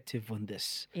perspective on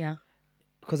this. Yeah.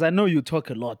 Because I know you talk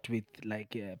a lot with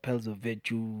like Pearls of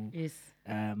Virtue. Yes.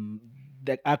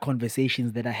 There are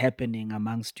conversations that are happening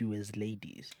amongst you as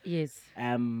ladies. Yes.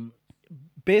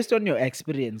 Based on your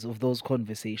experience of those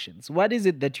conversations, what is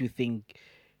it that you think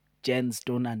gents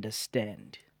don't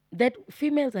understand? That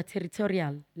females are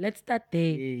territorial. Let's start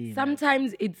there. Yeah.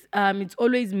 Sometimes it's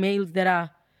always males that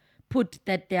are put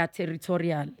that they are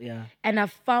territorial. Yeah. And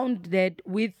I've found that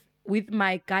with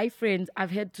my guy friends,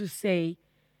 I've had to say,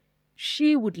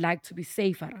 she would like to be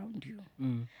safe around you.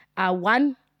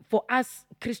 One, for us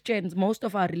Christians, most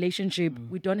of our relationship,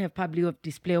 we don't have public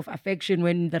display of affection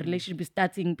when the relationship is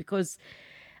starting because,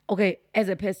 okay, as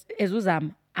a person, as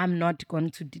Uzam, I'm not going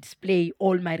to display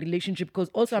all my relationship because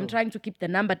also I'm trying to keep the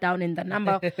number down and the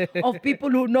number of people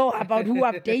who know about who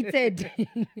I've dated.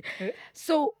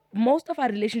 So most of our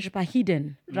relationship are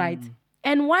hidden, right?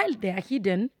 And while they are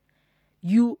hidden,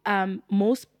 you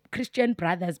most Christian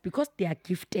brothers, because they are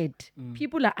gifted,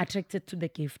 people are attracted to the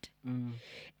gift.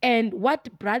 And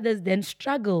what brothers then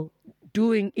struggle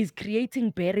doing is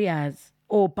creating barriers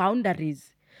or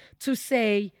boundaries to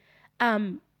say,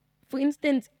 for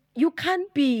instance, you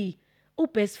can't be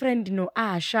best friend,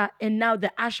 Asha, and now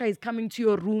the Asha is coming to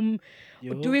your room,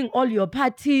 doing all your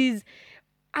parties.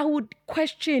 I would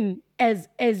question as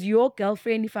your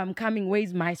girlfriend, if I'm coming,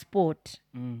 where's my sport?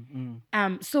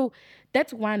 So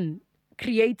that's one,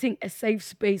 creating a safe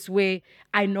space where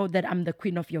I know that I'm the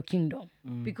queen of your kingdom.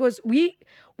 Because we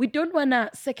don't want to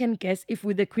second guess if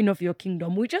we're the queen of your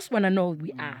kingdom. We just want to know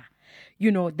we are.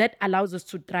 That allows us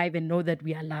to thrive and know that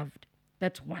we are loved.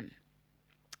 That's one.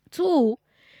 Two,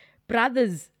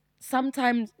 brothers,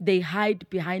 sometimes they hide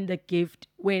behind the gift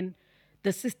when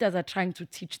the sisters are trying to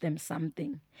teach them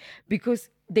something. Because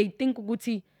they think,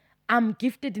 Guti, I'm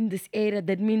gifted in this area.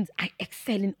 That means I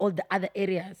excel in all the other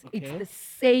areas. Okay. It's the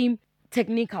same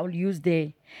technique I'll use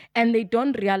there. And they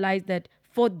don't realize that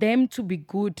for them to be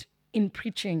good in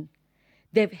preaching,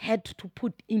 they've had to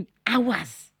put in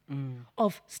hours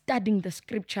of studying the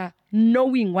scripture,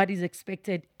 knowing what is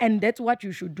expected. And that's what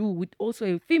you should do with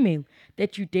also a female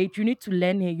that you date. You need to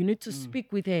learn her. You need to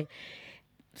speak with her.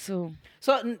 So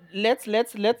let's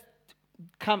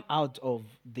come out of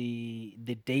the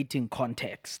dating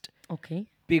context. Okay.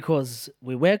 Because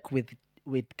we work with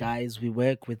guys, we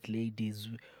work with ladies,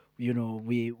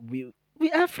 we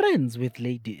are friends with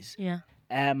ladies. Yeah.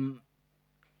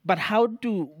 But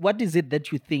what is it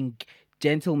that you think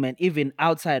gentlemen, even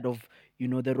outside of,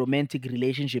 the romantic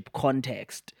relationship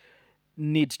context,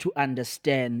 need to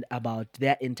understand about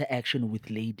their interaction with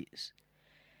ladies?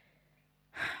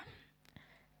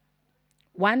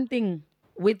 One thing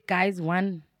with guys,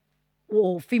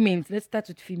 or females, let's start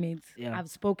with females. Yeah.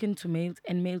 I've spoken to males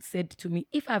and males said to me,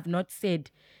 if I've not said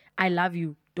I love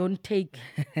you, don't take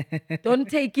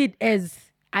it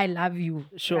as I love you.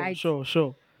 Sure, right? sure.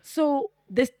 So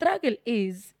the struggle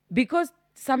is because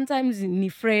sometimes ni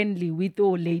friendly with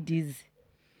all ladies,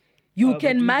 you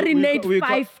can marinate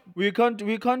five. We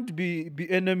can't be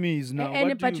enemies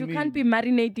now. But you can't be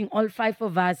marinating all five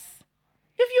of us.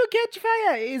 If you catch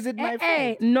fire, is it my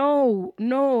fault? No.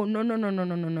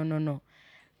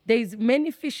 There's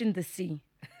many fish in the sea.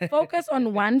 Focus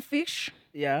on one fish.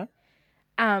 Yeah.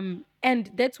 And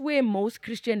that's where most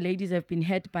Christian ladies have been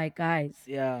hurt by guys.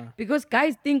 Yeah. Because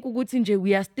guys think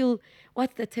we are still,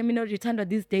 what's the terminology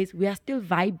these days? We are still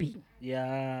vibing.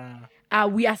 Yeah.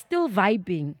 We are still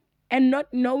vibing and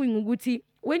not knowing Uguti,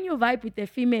 when you vibe with a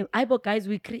female, guys,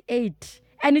 we create.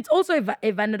 And it's also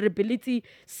a vulnerability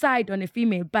side on a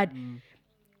female, but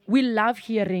we love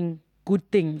hearing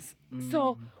good things.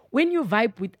 So when you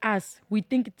vibe with us, we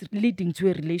think it's leading to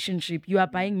a relationship. You are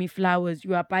buying me flowers.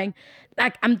 You are buying,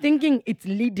 I'm thinking it's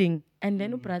leading. And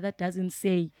then brother doesn't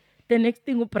say. The next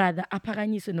thing brother,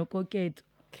 apaganyiswe no pocket.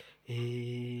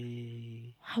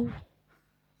 How?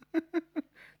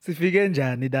 Sifike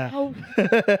njani da? How?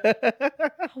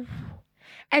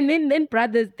 And then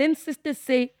brothers, then sisters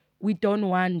say, we don't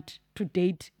want to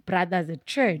date brothers at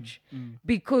church.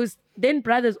 Because then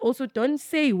brothers also don't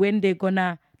say when they're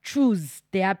gonna choose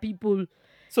their people.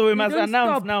 So we must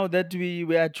announce now that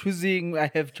we are choosing,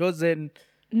 I have chosen.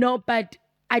 No, but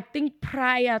I think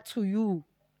prior to you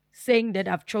saying that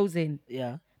I've chosen,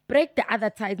 yeah, break the other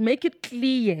ties, make it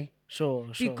clear. Sure.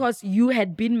 Because you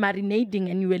had been marinating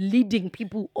and you were leading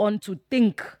people on to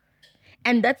think.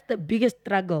 And that's the biggest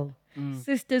struggle.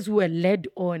 Sisters who were led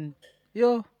on.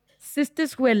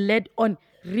 Sisters who were led on.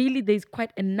 Really, there's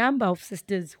quite a number of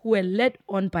sisters who were led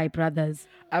on by brothers.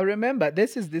 I remember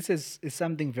this is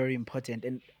something very important,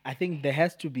 and I think there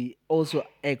has to be also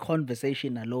a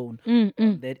conversation alone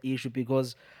on that issue,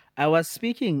 because I was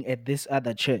speaking at this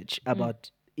other church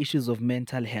about issues of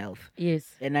mental health.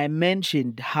 Yes. And I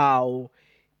mentioned how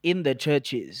in the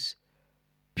churches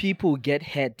people get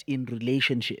hurt in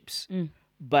relationships.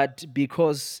 But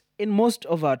because in most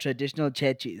of our traditional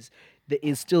churches, there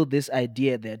is still this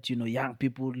idea that, young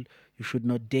people, you should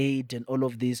not date and all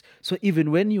of this. So even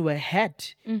when you were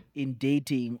hurt in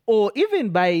dating, or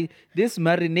even by this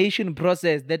marination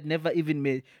process that never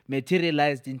even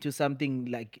materialized into something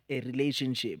like a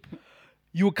relationship,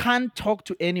 you can't talk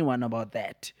to anyone about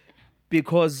that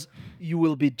because you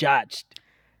will be judged.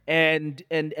 And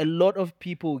a lot of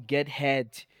people get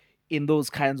hurt in those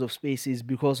kinds of spaces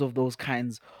because of those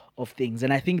kinds of things.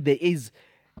 And I think there is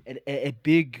a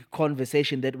big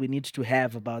conversation that we need to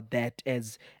have about that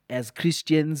as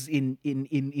Christians in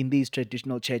these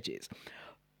traditional churches.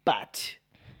 But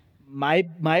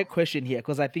my question here,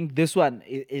 because I think this one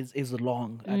is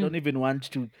long. I don't even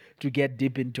want to get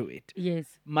deep into it. Yes.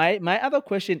 My other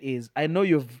question is, I know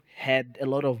you've had a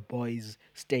lot of boys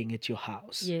staying at your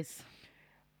house. Yes.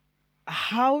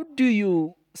 How do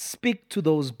you speak to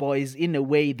those boys in a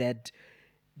way that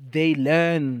they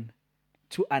learn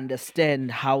to understand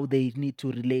how they need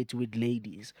to relate with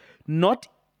ladies, not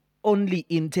only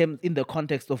in the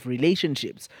context of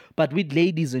relationships, but with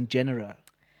ladies in general?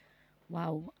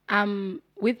 Wow.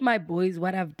 With my boys,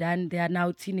 what I've done, they are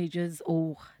now teenagers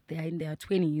or they are in their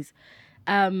 20s.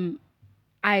 Um,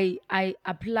 I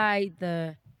apply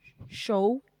the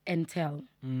show and tell.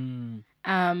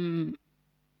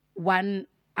 One,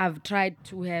 I've tried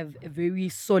to have a very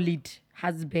solid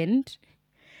husband,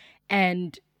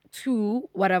 and two,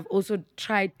 what I've also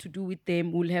tried to do with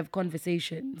them, we'll have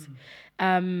conversations.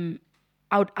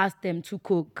 I would ask them to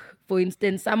cook, for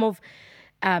instance, some of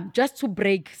just to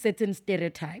break certain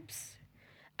stereotypes.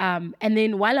 And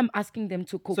then while I'm asking them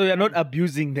to cook, So you're not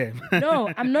abusing them.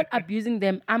 no, I'm not abusing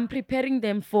them. I'm preparing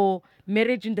them for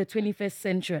marriage in the 21st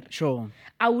century. Sure.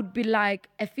 I would be like,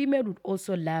 a female would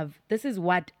also love. This is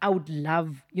what I would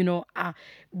love.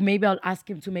 Maybe I'll ask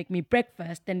him to make me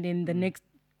breakfast, and then the next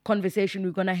conversation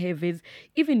we're gonna have is,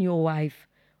 even your wife,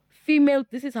 female,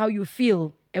 this is how you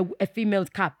feel a female's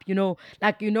cup.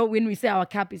 When we say our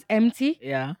cup is empty,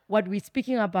 Yeah. what we're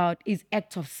speaking about is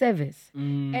act of service.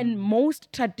 And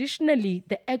most traditionally,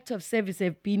 the act of service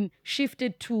have been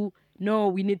shifted to, no,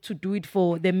 we need to do it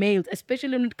for the males,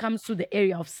 especially when it comes to the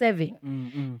area of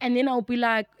serving. And then I'll be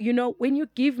like, when you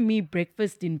give me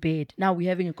breakfast in bed, now we're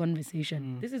having a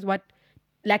conversation. This is what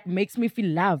makes me feel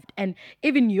loved. And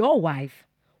even your wife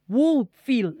will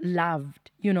feel loved.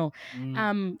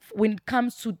 When it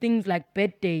comes to things like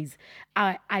birthdays,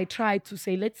 I try to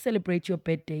say, let's celebrate your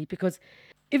birthday, because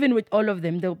even with all of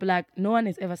them, they'll be like, no one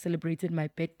has ever celebrated my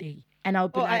birthday. And I'll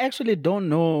be Oh, I like, actually don't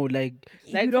know. You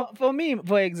don't- for me,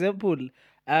 for example,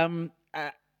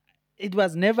 it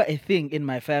was never a thing in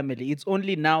my family. It's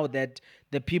only now that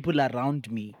the people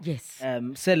around me yes.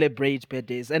 celebrate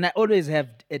birthdays, and I always have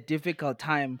a difficult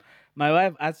time. My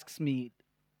wife asks me,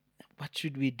 "What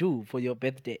should we do for your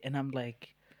birthday?" And I'm like,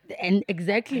 And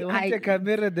exactly, "I want a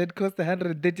camera that costs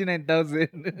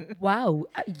 139,000." wow.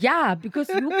 Yeah, because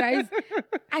you guys,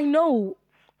 I know,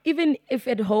 even if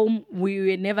at home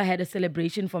we never had a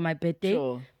celebration for my birthday,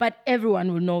 Sure. but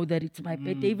everyone will know that it's my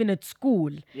birthday, even at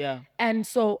school. Yeah. And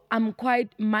so I'm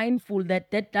quite mindful that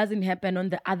that doesn't happen on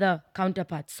the other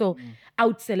counterparts. So I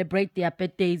would celebrate their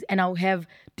birthdays, and I'll have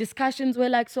discussions where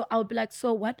I'll be like,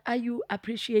 so what are you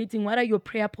appreciating? What are your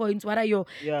prayer points? What are your,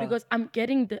 Yeah. because I'm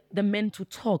getting the men to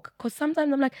talk. Because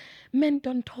sometimes I'm like, men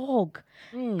don't talk.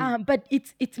 But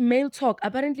it's male talk.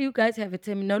 Apparently you guys have a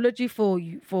terminology for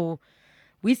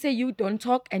we say you don't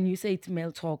talk, and you say it's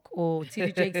male talk, or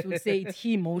TD Jakes would say it's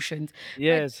he emotions.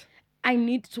 Yes. But I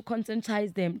need to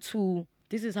conscientize them to,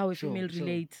 this is how a female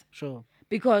relates. Sure.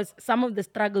 Because some of the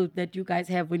struggles that you guys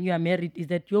have when you are married is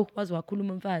that yo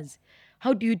wakhuluma mfazi.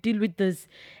 How do you deal with this?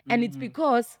 And it's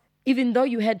because even though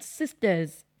you had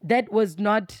sisters, that was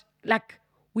not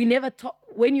we never talk.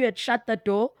 When you had shut the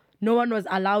door, no one was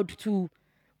allowed to.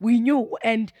 We knew,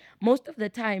 and most of the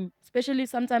time, especially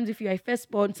sometimes if you're a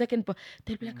firstborn, secondborn,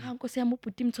 they'll be like, Nkosi yami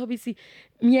ubhuti Mthobisi,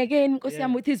 me again, Nkosi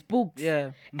yami with his books.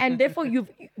 Yeah. And therefore you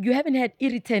haven't had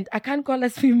irritant. I can't call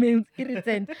us females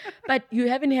irritant, but you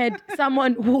haven't had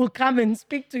someone who will come and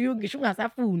speak to you ngisho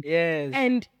ungasafuni. Yes.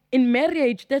 And in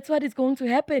marriage, that's what is going to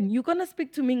happen. You're gonna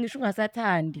speak to me ngisho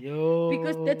ungasathandi. Yo.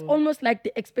 Because that's almost like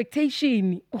the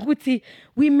expectation. Ukuthi,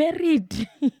 we married.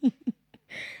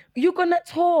 You're gonna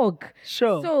talk.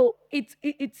 Sure. So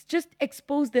it's just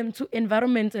expose them to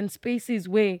environments and spaces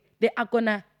where they are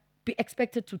gonna be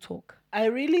expected to talk. I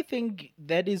really think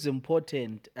that is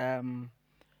important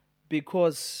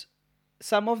because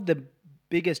some of the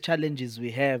biggest challenges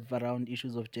we have around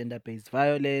issues of gender-based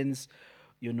violence,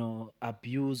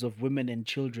 abuse of women and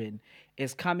children,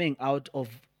 is coming out of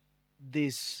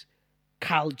this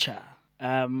culture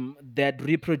that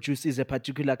reproduces a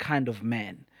particular kind of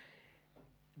man.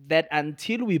 That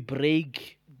until we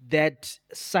break that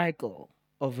cycle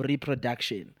of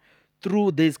reproduction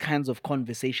through these kinds of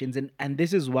conversations, and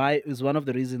this is one of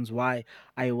the reasons why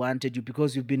I wanted you,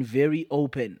 because you've been very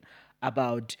open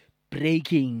about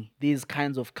breaking these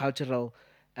kinds of cultural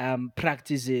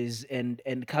practices and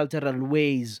cultural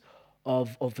ways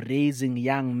of raising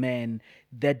young men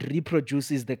that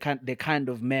reproduces the kind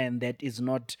of man that is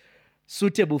not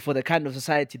suitable for the kind of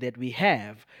society that we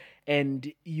have.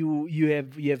 And you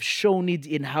have shown it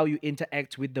in how you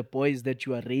interact with the boys that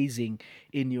you are raising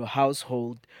in your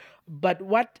household. But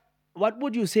what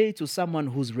would you say to someone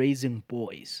who's raising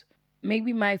boys?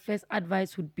 Maybe my first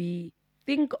advice would be,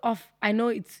 think of, I know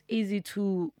it's easy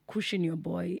to cushion your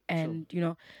boy and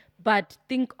but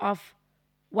think of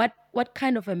what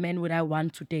kind of a man would I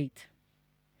want to date,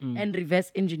 and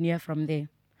reverse engineer from there.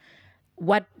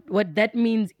 What that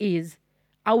means is,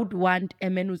 I would want a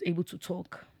man who's able to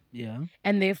talk, Yeah.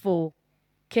 and therefore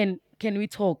can we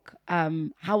talk,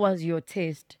 how was your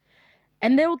test,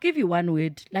 and they will give you one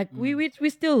word, like we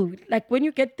still, like, when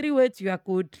you get 3 words you are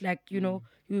good, like you,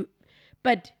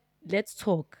 but let's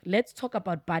talk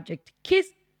about budget. Kiss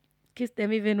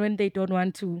them even when they don't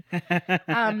want to,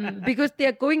 because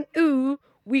they're going, ooh,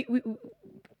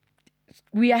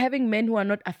 we are having men who are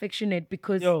not affectionate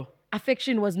because Yo.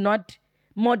 affection was not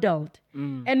modeled.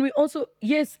 And we also,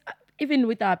 yes, even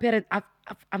with our parents,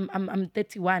 I'm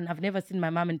 31. I've never seen my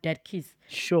mom and dad kiss.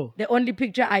 Sure. The only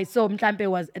picture I saw Mhlampe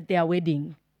was at their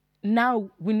wedding. Now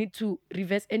we need to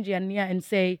reverse engineer and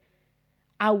say,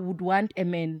 I would want a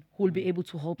man who will be able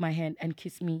to hold my hand and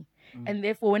kiss me. And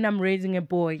therefore, when I'm raising a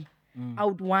boy, I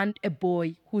would want a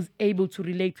boy who's able to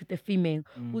relate with a female,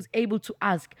 who's able to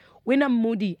ask. When I'm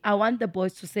moody, I want the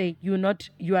boys to say, you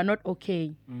are not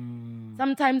okay.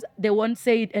 Sometimes they won't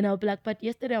say it, and I'll be like, but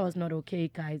yesterday I was not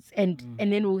okay, guys. And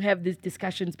then we'll have these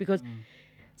discussions, because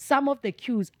some of the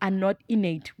cues are not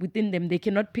innate within them. They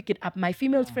cannot pick it up. My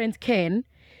female friends can,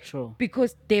 Sure.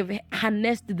 because they've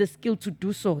harnessed the skill to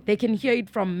do so. They can hear it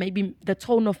from maybe the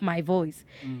tone of my voice.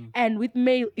 And with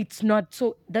male, it's not.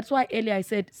 So that's why earlier I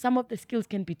said some of the skills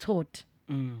can be taught.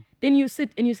 Then you sit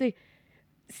and you say,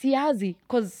 Siazi,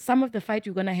 because some of the fight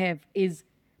you're going to have is,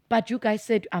 but you guys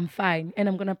said I'm fine. And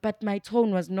but my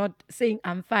tone was not saying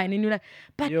I'm fine. And you're like,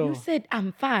 but Yo. you said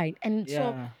I'm fine. And so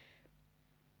Yeah.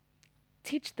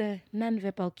 teach the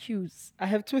nonverbal cues. I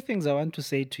have two things I want to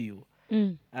say to you.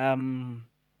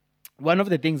 One of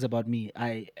the things about me,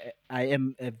 I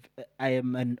am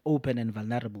an open and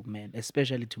vulnerable man,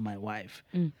 especially to my wife.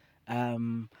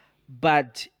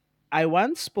 But I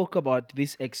once spoke about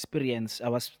this experience. I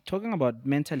was talking about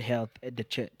mental health at the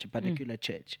church, a particular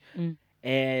church,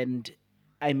 and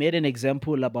I made an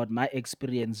example about my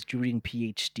experience during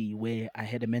PhD, where I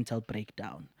had a mental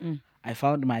breakdown. I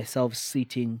found myself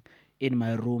sitting in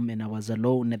my room, and I was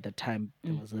alone at the time.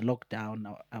 There was a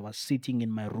lockdown. I was sitting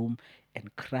in my room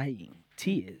and crying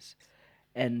tears.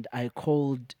 And I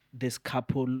called this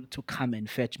couple to come and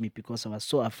fetch me because I was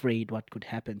so afraid what could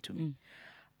happen to me.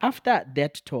 After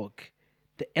that talk,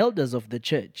 the elders of the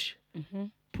church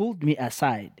pulled me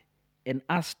aside and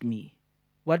asked me,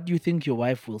 what do you think your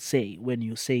wife will say when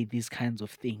you say these kinds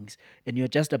of things and you're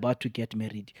just about to get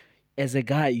married? As a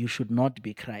guy, you should not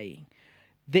be crying.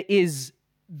 There is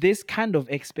this kind of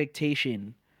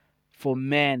expectation for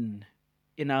men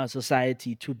in our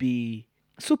society to be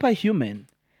superhuman,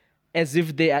 as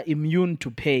if they are immune to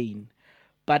pain.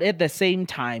 But at the same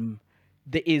time,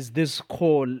 there is this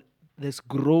call, this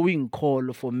growing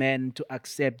call for men to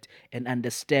accept and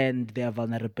understand their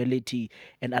vulnerability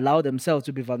and allow themselves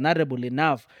to be vulnerable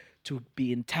enough to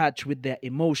be in touch with their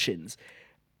emotions.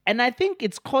 And I think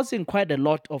it's causing quite a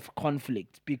lot of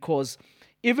conflict, because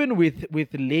even with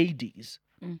ladies,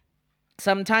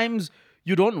 sometimes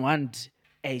you don't want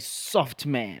a soft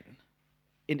man,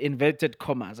 in inverted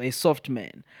commas, a soft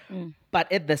man.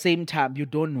 But at the same time, you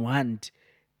don't want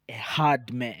a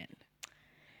hard man.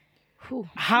 Whew.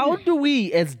 How do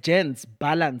we as gents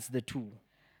balance the two?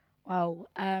 Wow.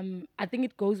 I think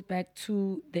it goes back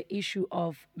to the issue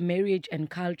of marriage and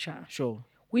culture. Sure.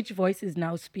 Which voice is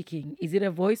now speaking? Is it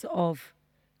a voice of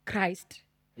Christ?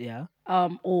 Yeah.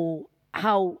 Or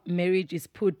how marriage is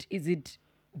put? Is it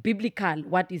biblical,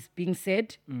 what is being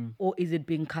said, or is it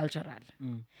being cultural?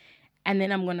 And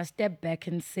then I'm going to step back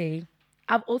and say,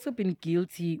 I've also been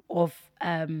guilty of,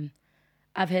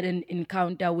 I've had an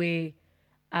encounter where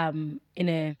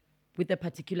with a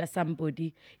particular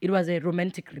somebody, it was a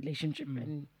romantic relationship,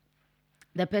 and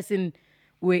the person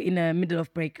were in the middle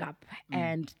of breakup,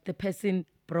 and the person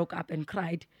broke up and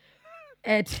cried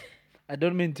at I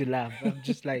don't mean to laugh. I'm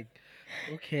just like,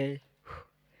 okay.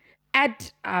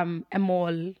 at a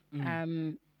mall,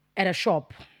 at a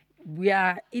shop. We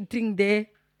are eating there.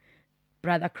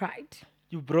 Brother cried.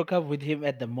 You broke up with him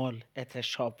at the mall, at a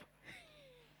shop.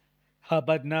 How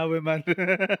about now, man?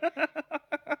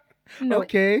 No,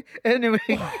 Okay. Anyway,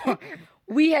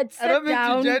 we had I don't sat mean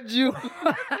down. to judge you.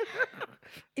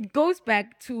 It goes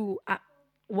back to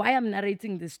why I'm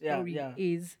narrating this story. Yeah.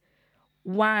 Is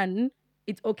one,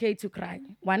 it's okay to cry.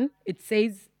 One, it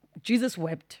says Jesus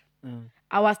wept.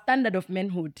 Our standard of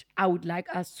manhood, I would like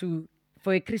us to,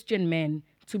 for a Christian man,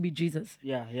 to be Jesus.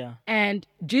 Yeah, yeah. And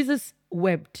Jesus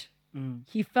wept.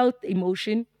 He felt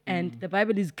emotion, and the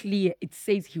Bible is clear. It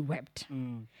says he wept.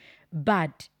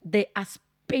 But there are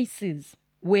spaces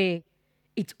where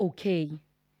it's okay.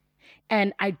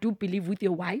 And I do believe with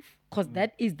your wife, because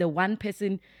that is the one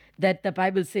person that the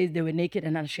Bible says they were naked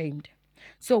and unashamed.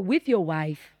 So with your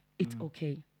wife, it's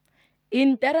okay.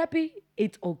 In therapy,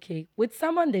 it's okay. With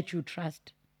someone that you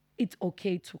trust, it's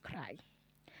okay to cry.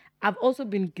 I've also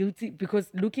been guilty because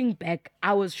looking back,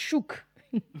 I was shook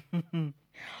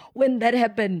when that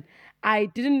happened. I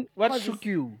didn't. What shook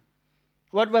you?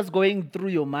 What was going through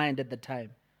your mind at the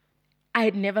time? I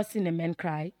had never seen a man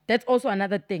cry. That's also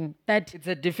another thing that It's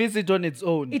a deficit on its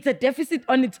own. it's a deficit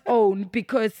on its own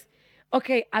because,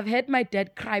 okay, I've had my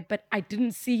dad cry, but I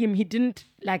didn't see him. He didn't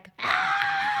like.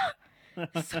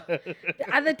 So the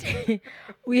other day,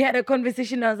 we had a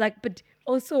conversation. I was like, but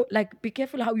also, like, be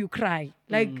careful how you cry.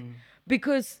 Like,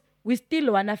 because we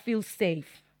still want to feel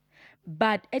safe.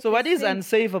 But at So the what is same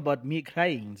unsafe about me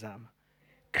crying, Zama?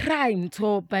 cry,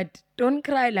 but don't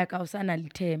cry like Ausana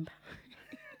Litemba.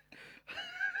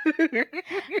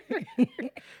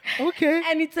 Okay.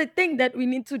 And it's a thing that we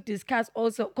need to discuss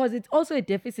also, because it's also a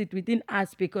deficit within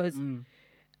us because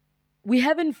we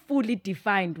haven't fully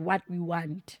defined what we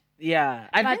want. Yeah.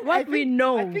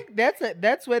 know. I think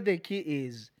that's where the key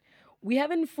is. We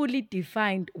haven't fully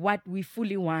defined what we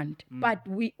fully want, but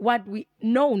what we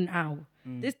know now,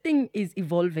 this thing is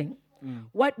evolving.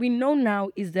 What we know now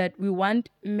is that we want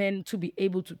men to be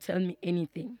able to tell me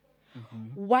anything.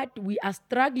 What we are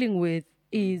struggling with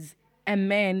is a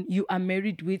man, you are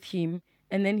married with him,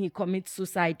 and then he commits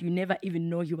suicide. You never even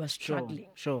know he was struggling.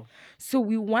 Sure. So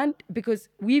we want, because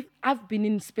I've been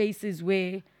in spaces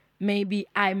where maybe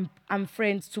I'm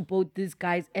friends to both these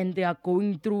guys and they are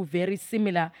going through very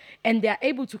similar and they are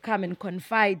able to come and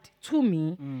confide to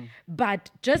me,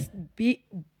 but just be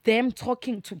them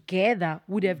talking together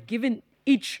would have given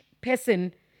each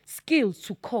person skills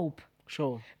to cope.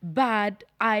 Sure. But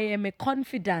I am a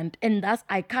confidant, and thus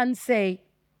I can't say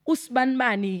Usman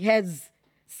Mani has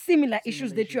similar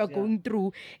issues that you are going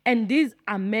through, and these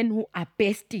are men who are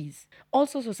besties.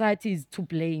 Also, society is to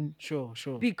blame. Sure.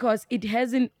 Because it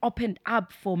hasn't opened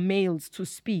up for males to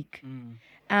speak.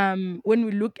 When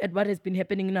we look at what has been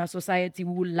happening in our society,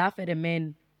 we will laugh at a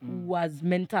man who had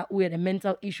a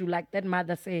mental issue, like that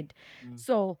mother said.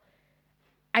 So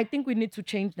I think we need to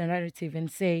change the narrative and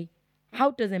say, how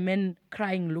does a man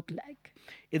crying look like?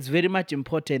 It's very much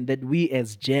important that we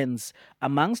as gents,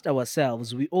 amongst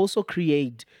ourselves, we also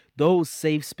create those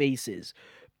safe spaces.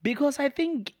 Because I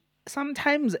think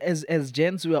sometimes as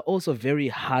gents, we are also very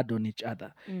hard on each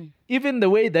other. Even the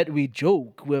way that we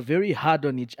joke, we're very hard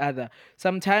on each other.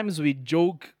 Sometimes we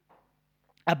joke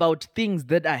about things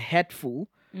that are hurtful,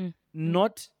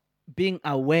 not being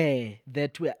aware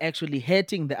that we're actually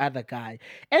hurting the other guy.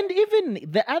 And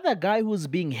even the other guy who's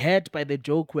being hurt by the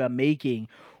joke we're making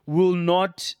will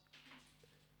not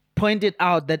point it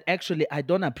out that actually I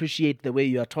don't appreciate the way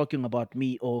you are talking about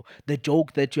me or the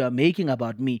joke that you are making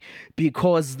about me,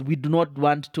 because we do not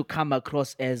want to come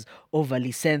across as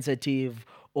overly sensitive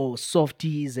or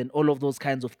softies and all of those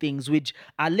kinds of things, which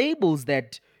are labels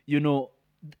that,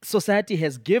 society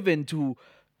has given to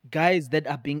guys that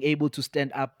are being able to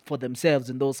stand up for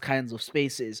themselves in those kinds of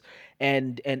spaces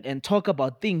and talk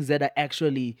about things that are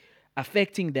actually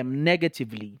affecting them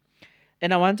negatively.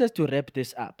 And I want us to wrap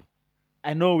this up.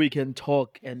 I know we can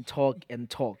talk and talk and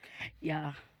talk.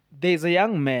 Yeah. There's a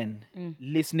young man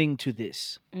listening to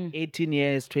this, 18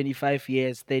 years, 25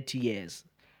 years, 30 years,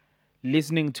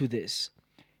 listening to this,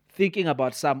 thinking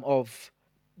about some of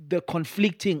the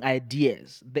conflicting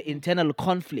ideas, the internal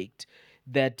conflict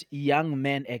that young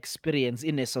men experience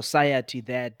in a society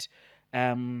that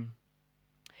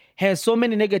has so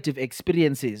many negative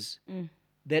experiences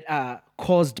that are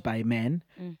caused by men,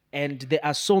 and there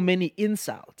are so many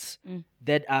insults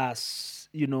that are,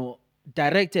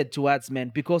 directed towards men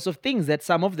because of things that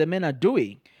some of the men are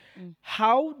doing.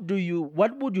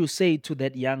 What would you say to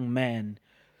that young man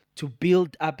to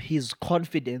build up his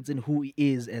confidence in who he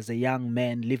is as a young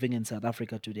man living in South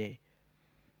Africa today?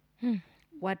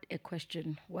 What a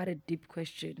question. What a deep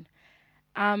question.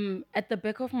 At the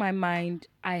back of my mind,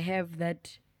 I have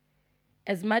that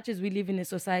as much as we live in a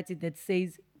society that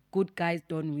says good guys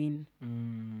don't win,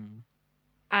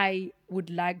 I would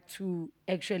like to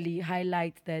actually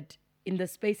highlight that in the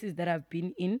spaces that I've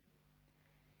been in,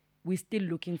 we're still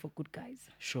looking for good guys.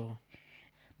 Sure.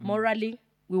 Morally,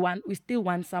 we still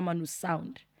want someone who's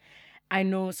sound. I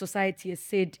know society has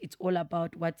said it's all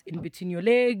about what's in between your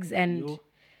legs and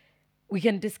we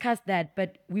can discuss that,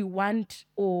 but we want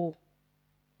young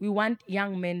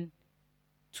men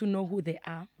to know who they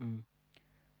are,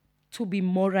 to be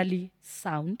morally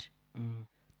sound,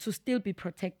 to still be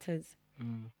protectors.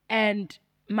 And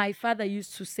my father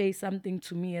used to say something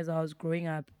to me as I was growing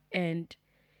up, and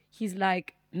he's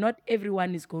like, not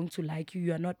everyone is going to like you.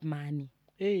 You are not money.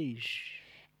 Eish.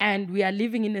 And we are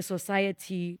living in a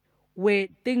society where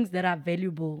things that are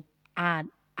valuable are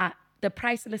the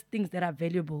priceless things that are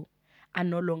valuable are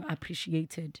no longer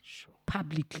appreciated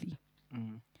publicly.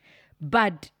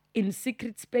 But in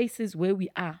secret spaces where we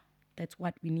are, that's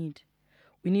what we need.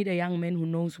 We need a young man who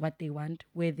knows what they want,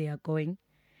 where they are going.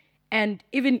 And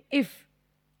even if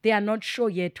they are not sure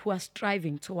yet, who are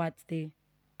striving towards there.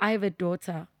 I have a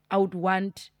daughter. I would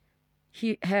want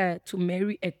her to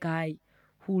marry a guy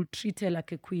who will treat her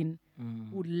like a queen,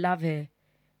 who would love her.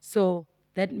 So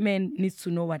that man needs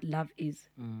to know what love is.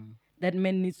 That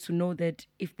man needs to know that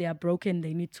if they are broken,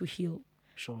 they need to heal.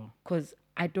 Sure. Because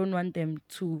I don't want them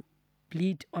to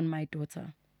bleed on my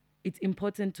daughter. It's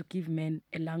important to give men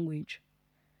a language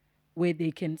where they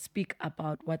can speak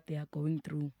about what they are going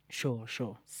through. Sure.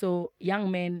 So young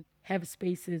men have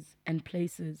spaces and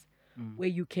places where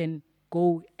you can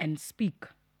go and speak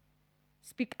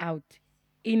out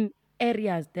in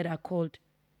areas that are called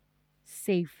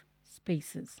safe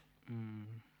spaces.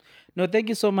 No, thank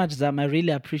you so much, Zam. I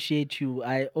really appreciate you.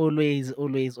 I always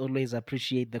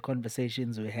appreciate the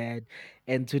conversations we had.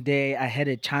 And today I had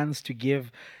a chance to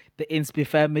give the Inspi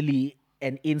family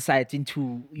an insight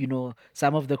into,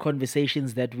 some of the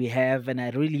conversations that we have. And I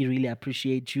really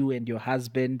appreciate you and your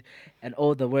husband and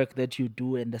all the work that you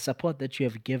do and the support that you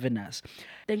have given us.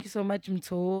 Thank you so much,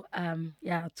 Mto.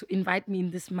 To invite me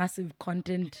in this massive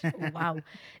content. Wow,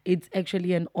 it's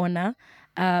actually an honor.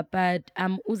 But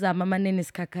Zama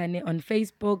Sikhakhane on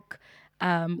Facebook.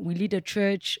 We lead a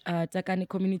church, Sikhakhane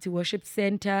Community Worship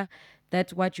Center.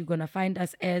 That's what you're gonna find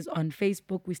us as on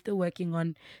Facebook. We're still working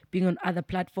on being on other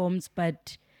platforms,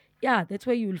 but yeah, that's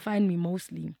where you'll find me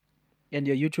mostly. And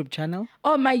your YouTube channel?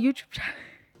 Oh, my YouTube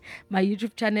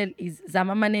channel is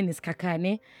Zama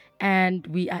Sikhakhane, and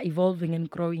we are evolving and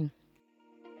growing.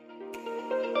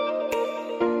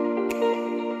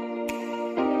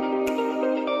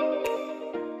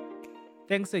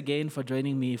 Thanks again for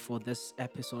joining me for this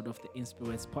episode of the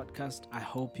Inspirate podcast. I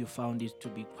hope you found it to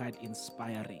be quite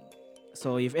inspiring.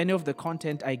 So if any of the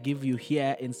content I give you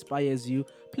here inspires you,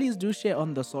 please do share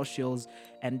on the socials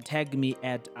and tag me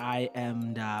at I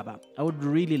am Daba. I would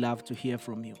really love to hear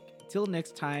from you. Till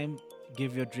next time,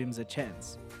 give your dreams a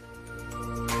chance.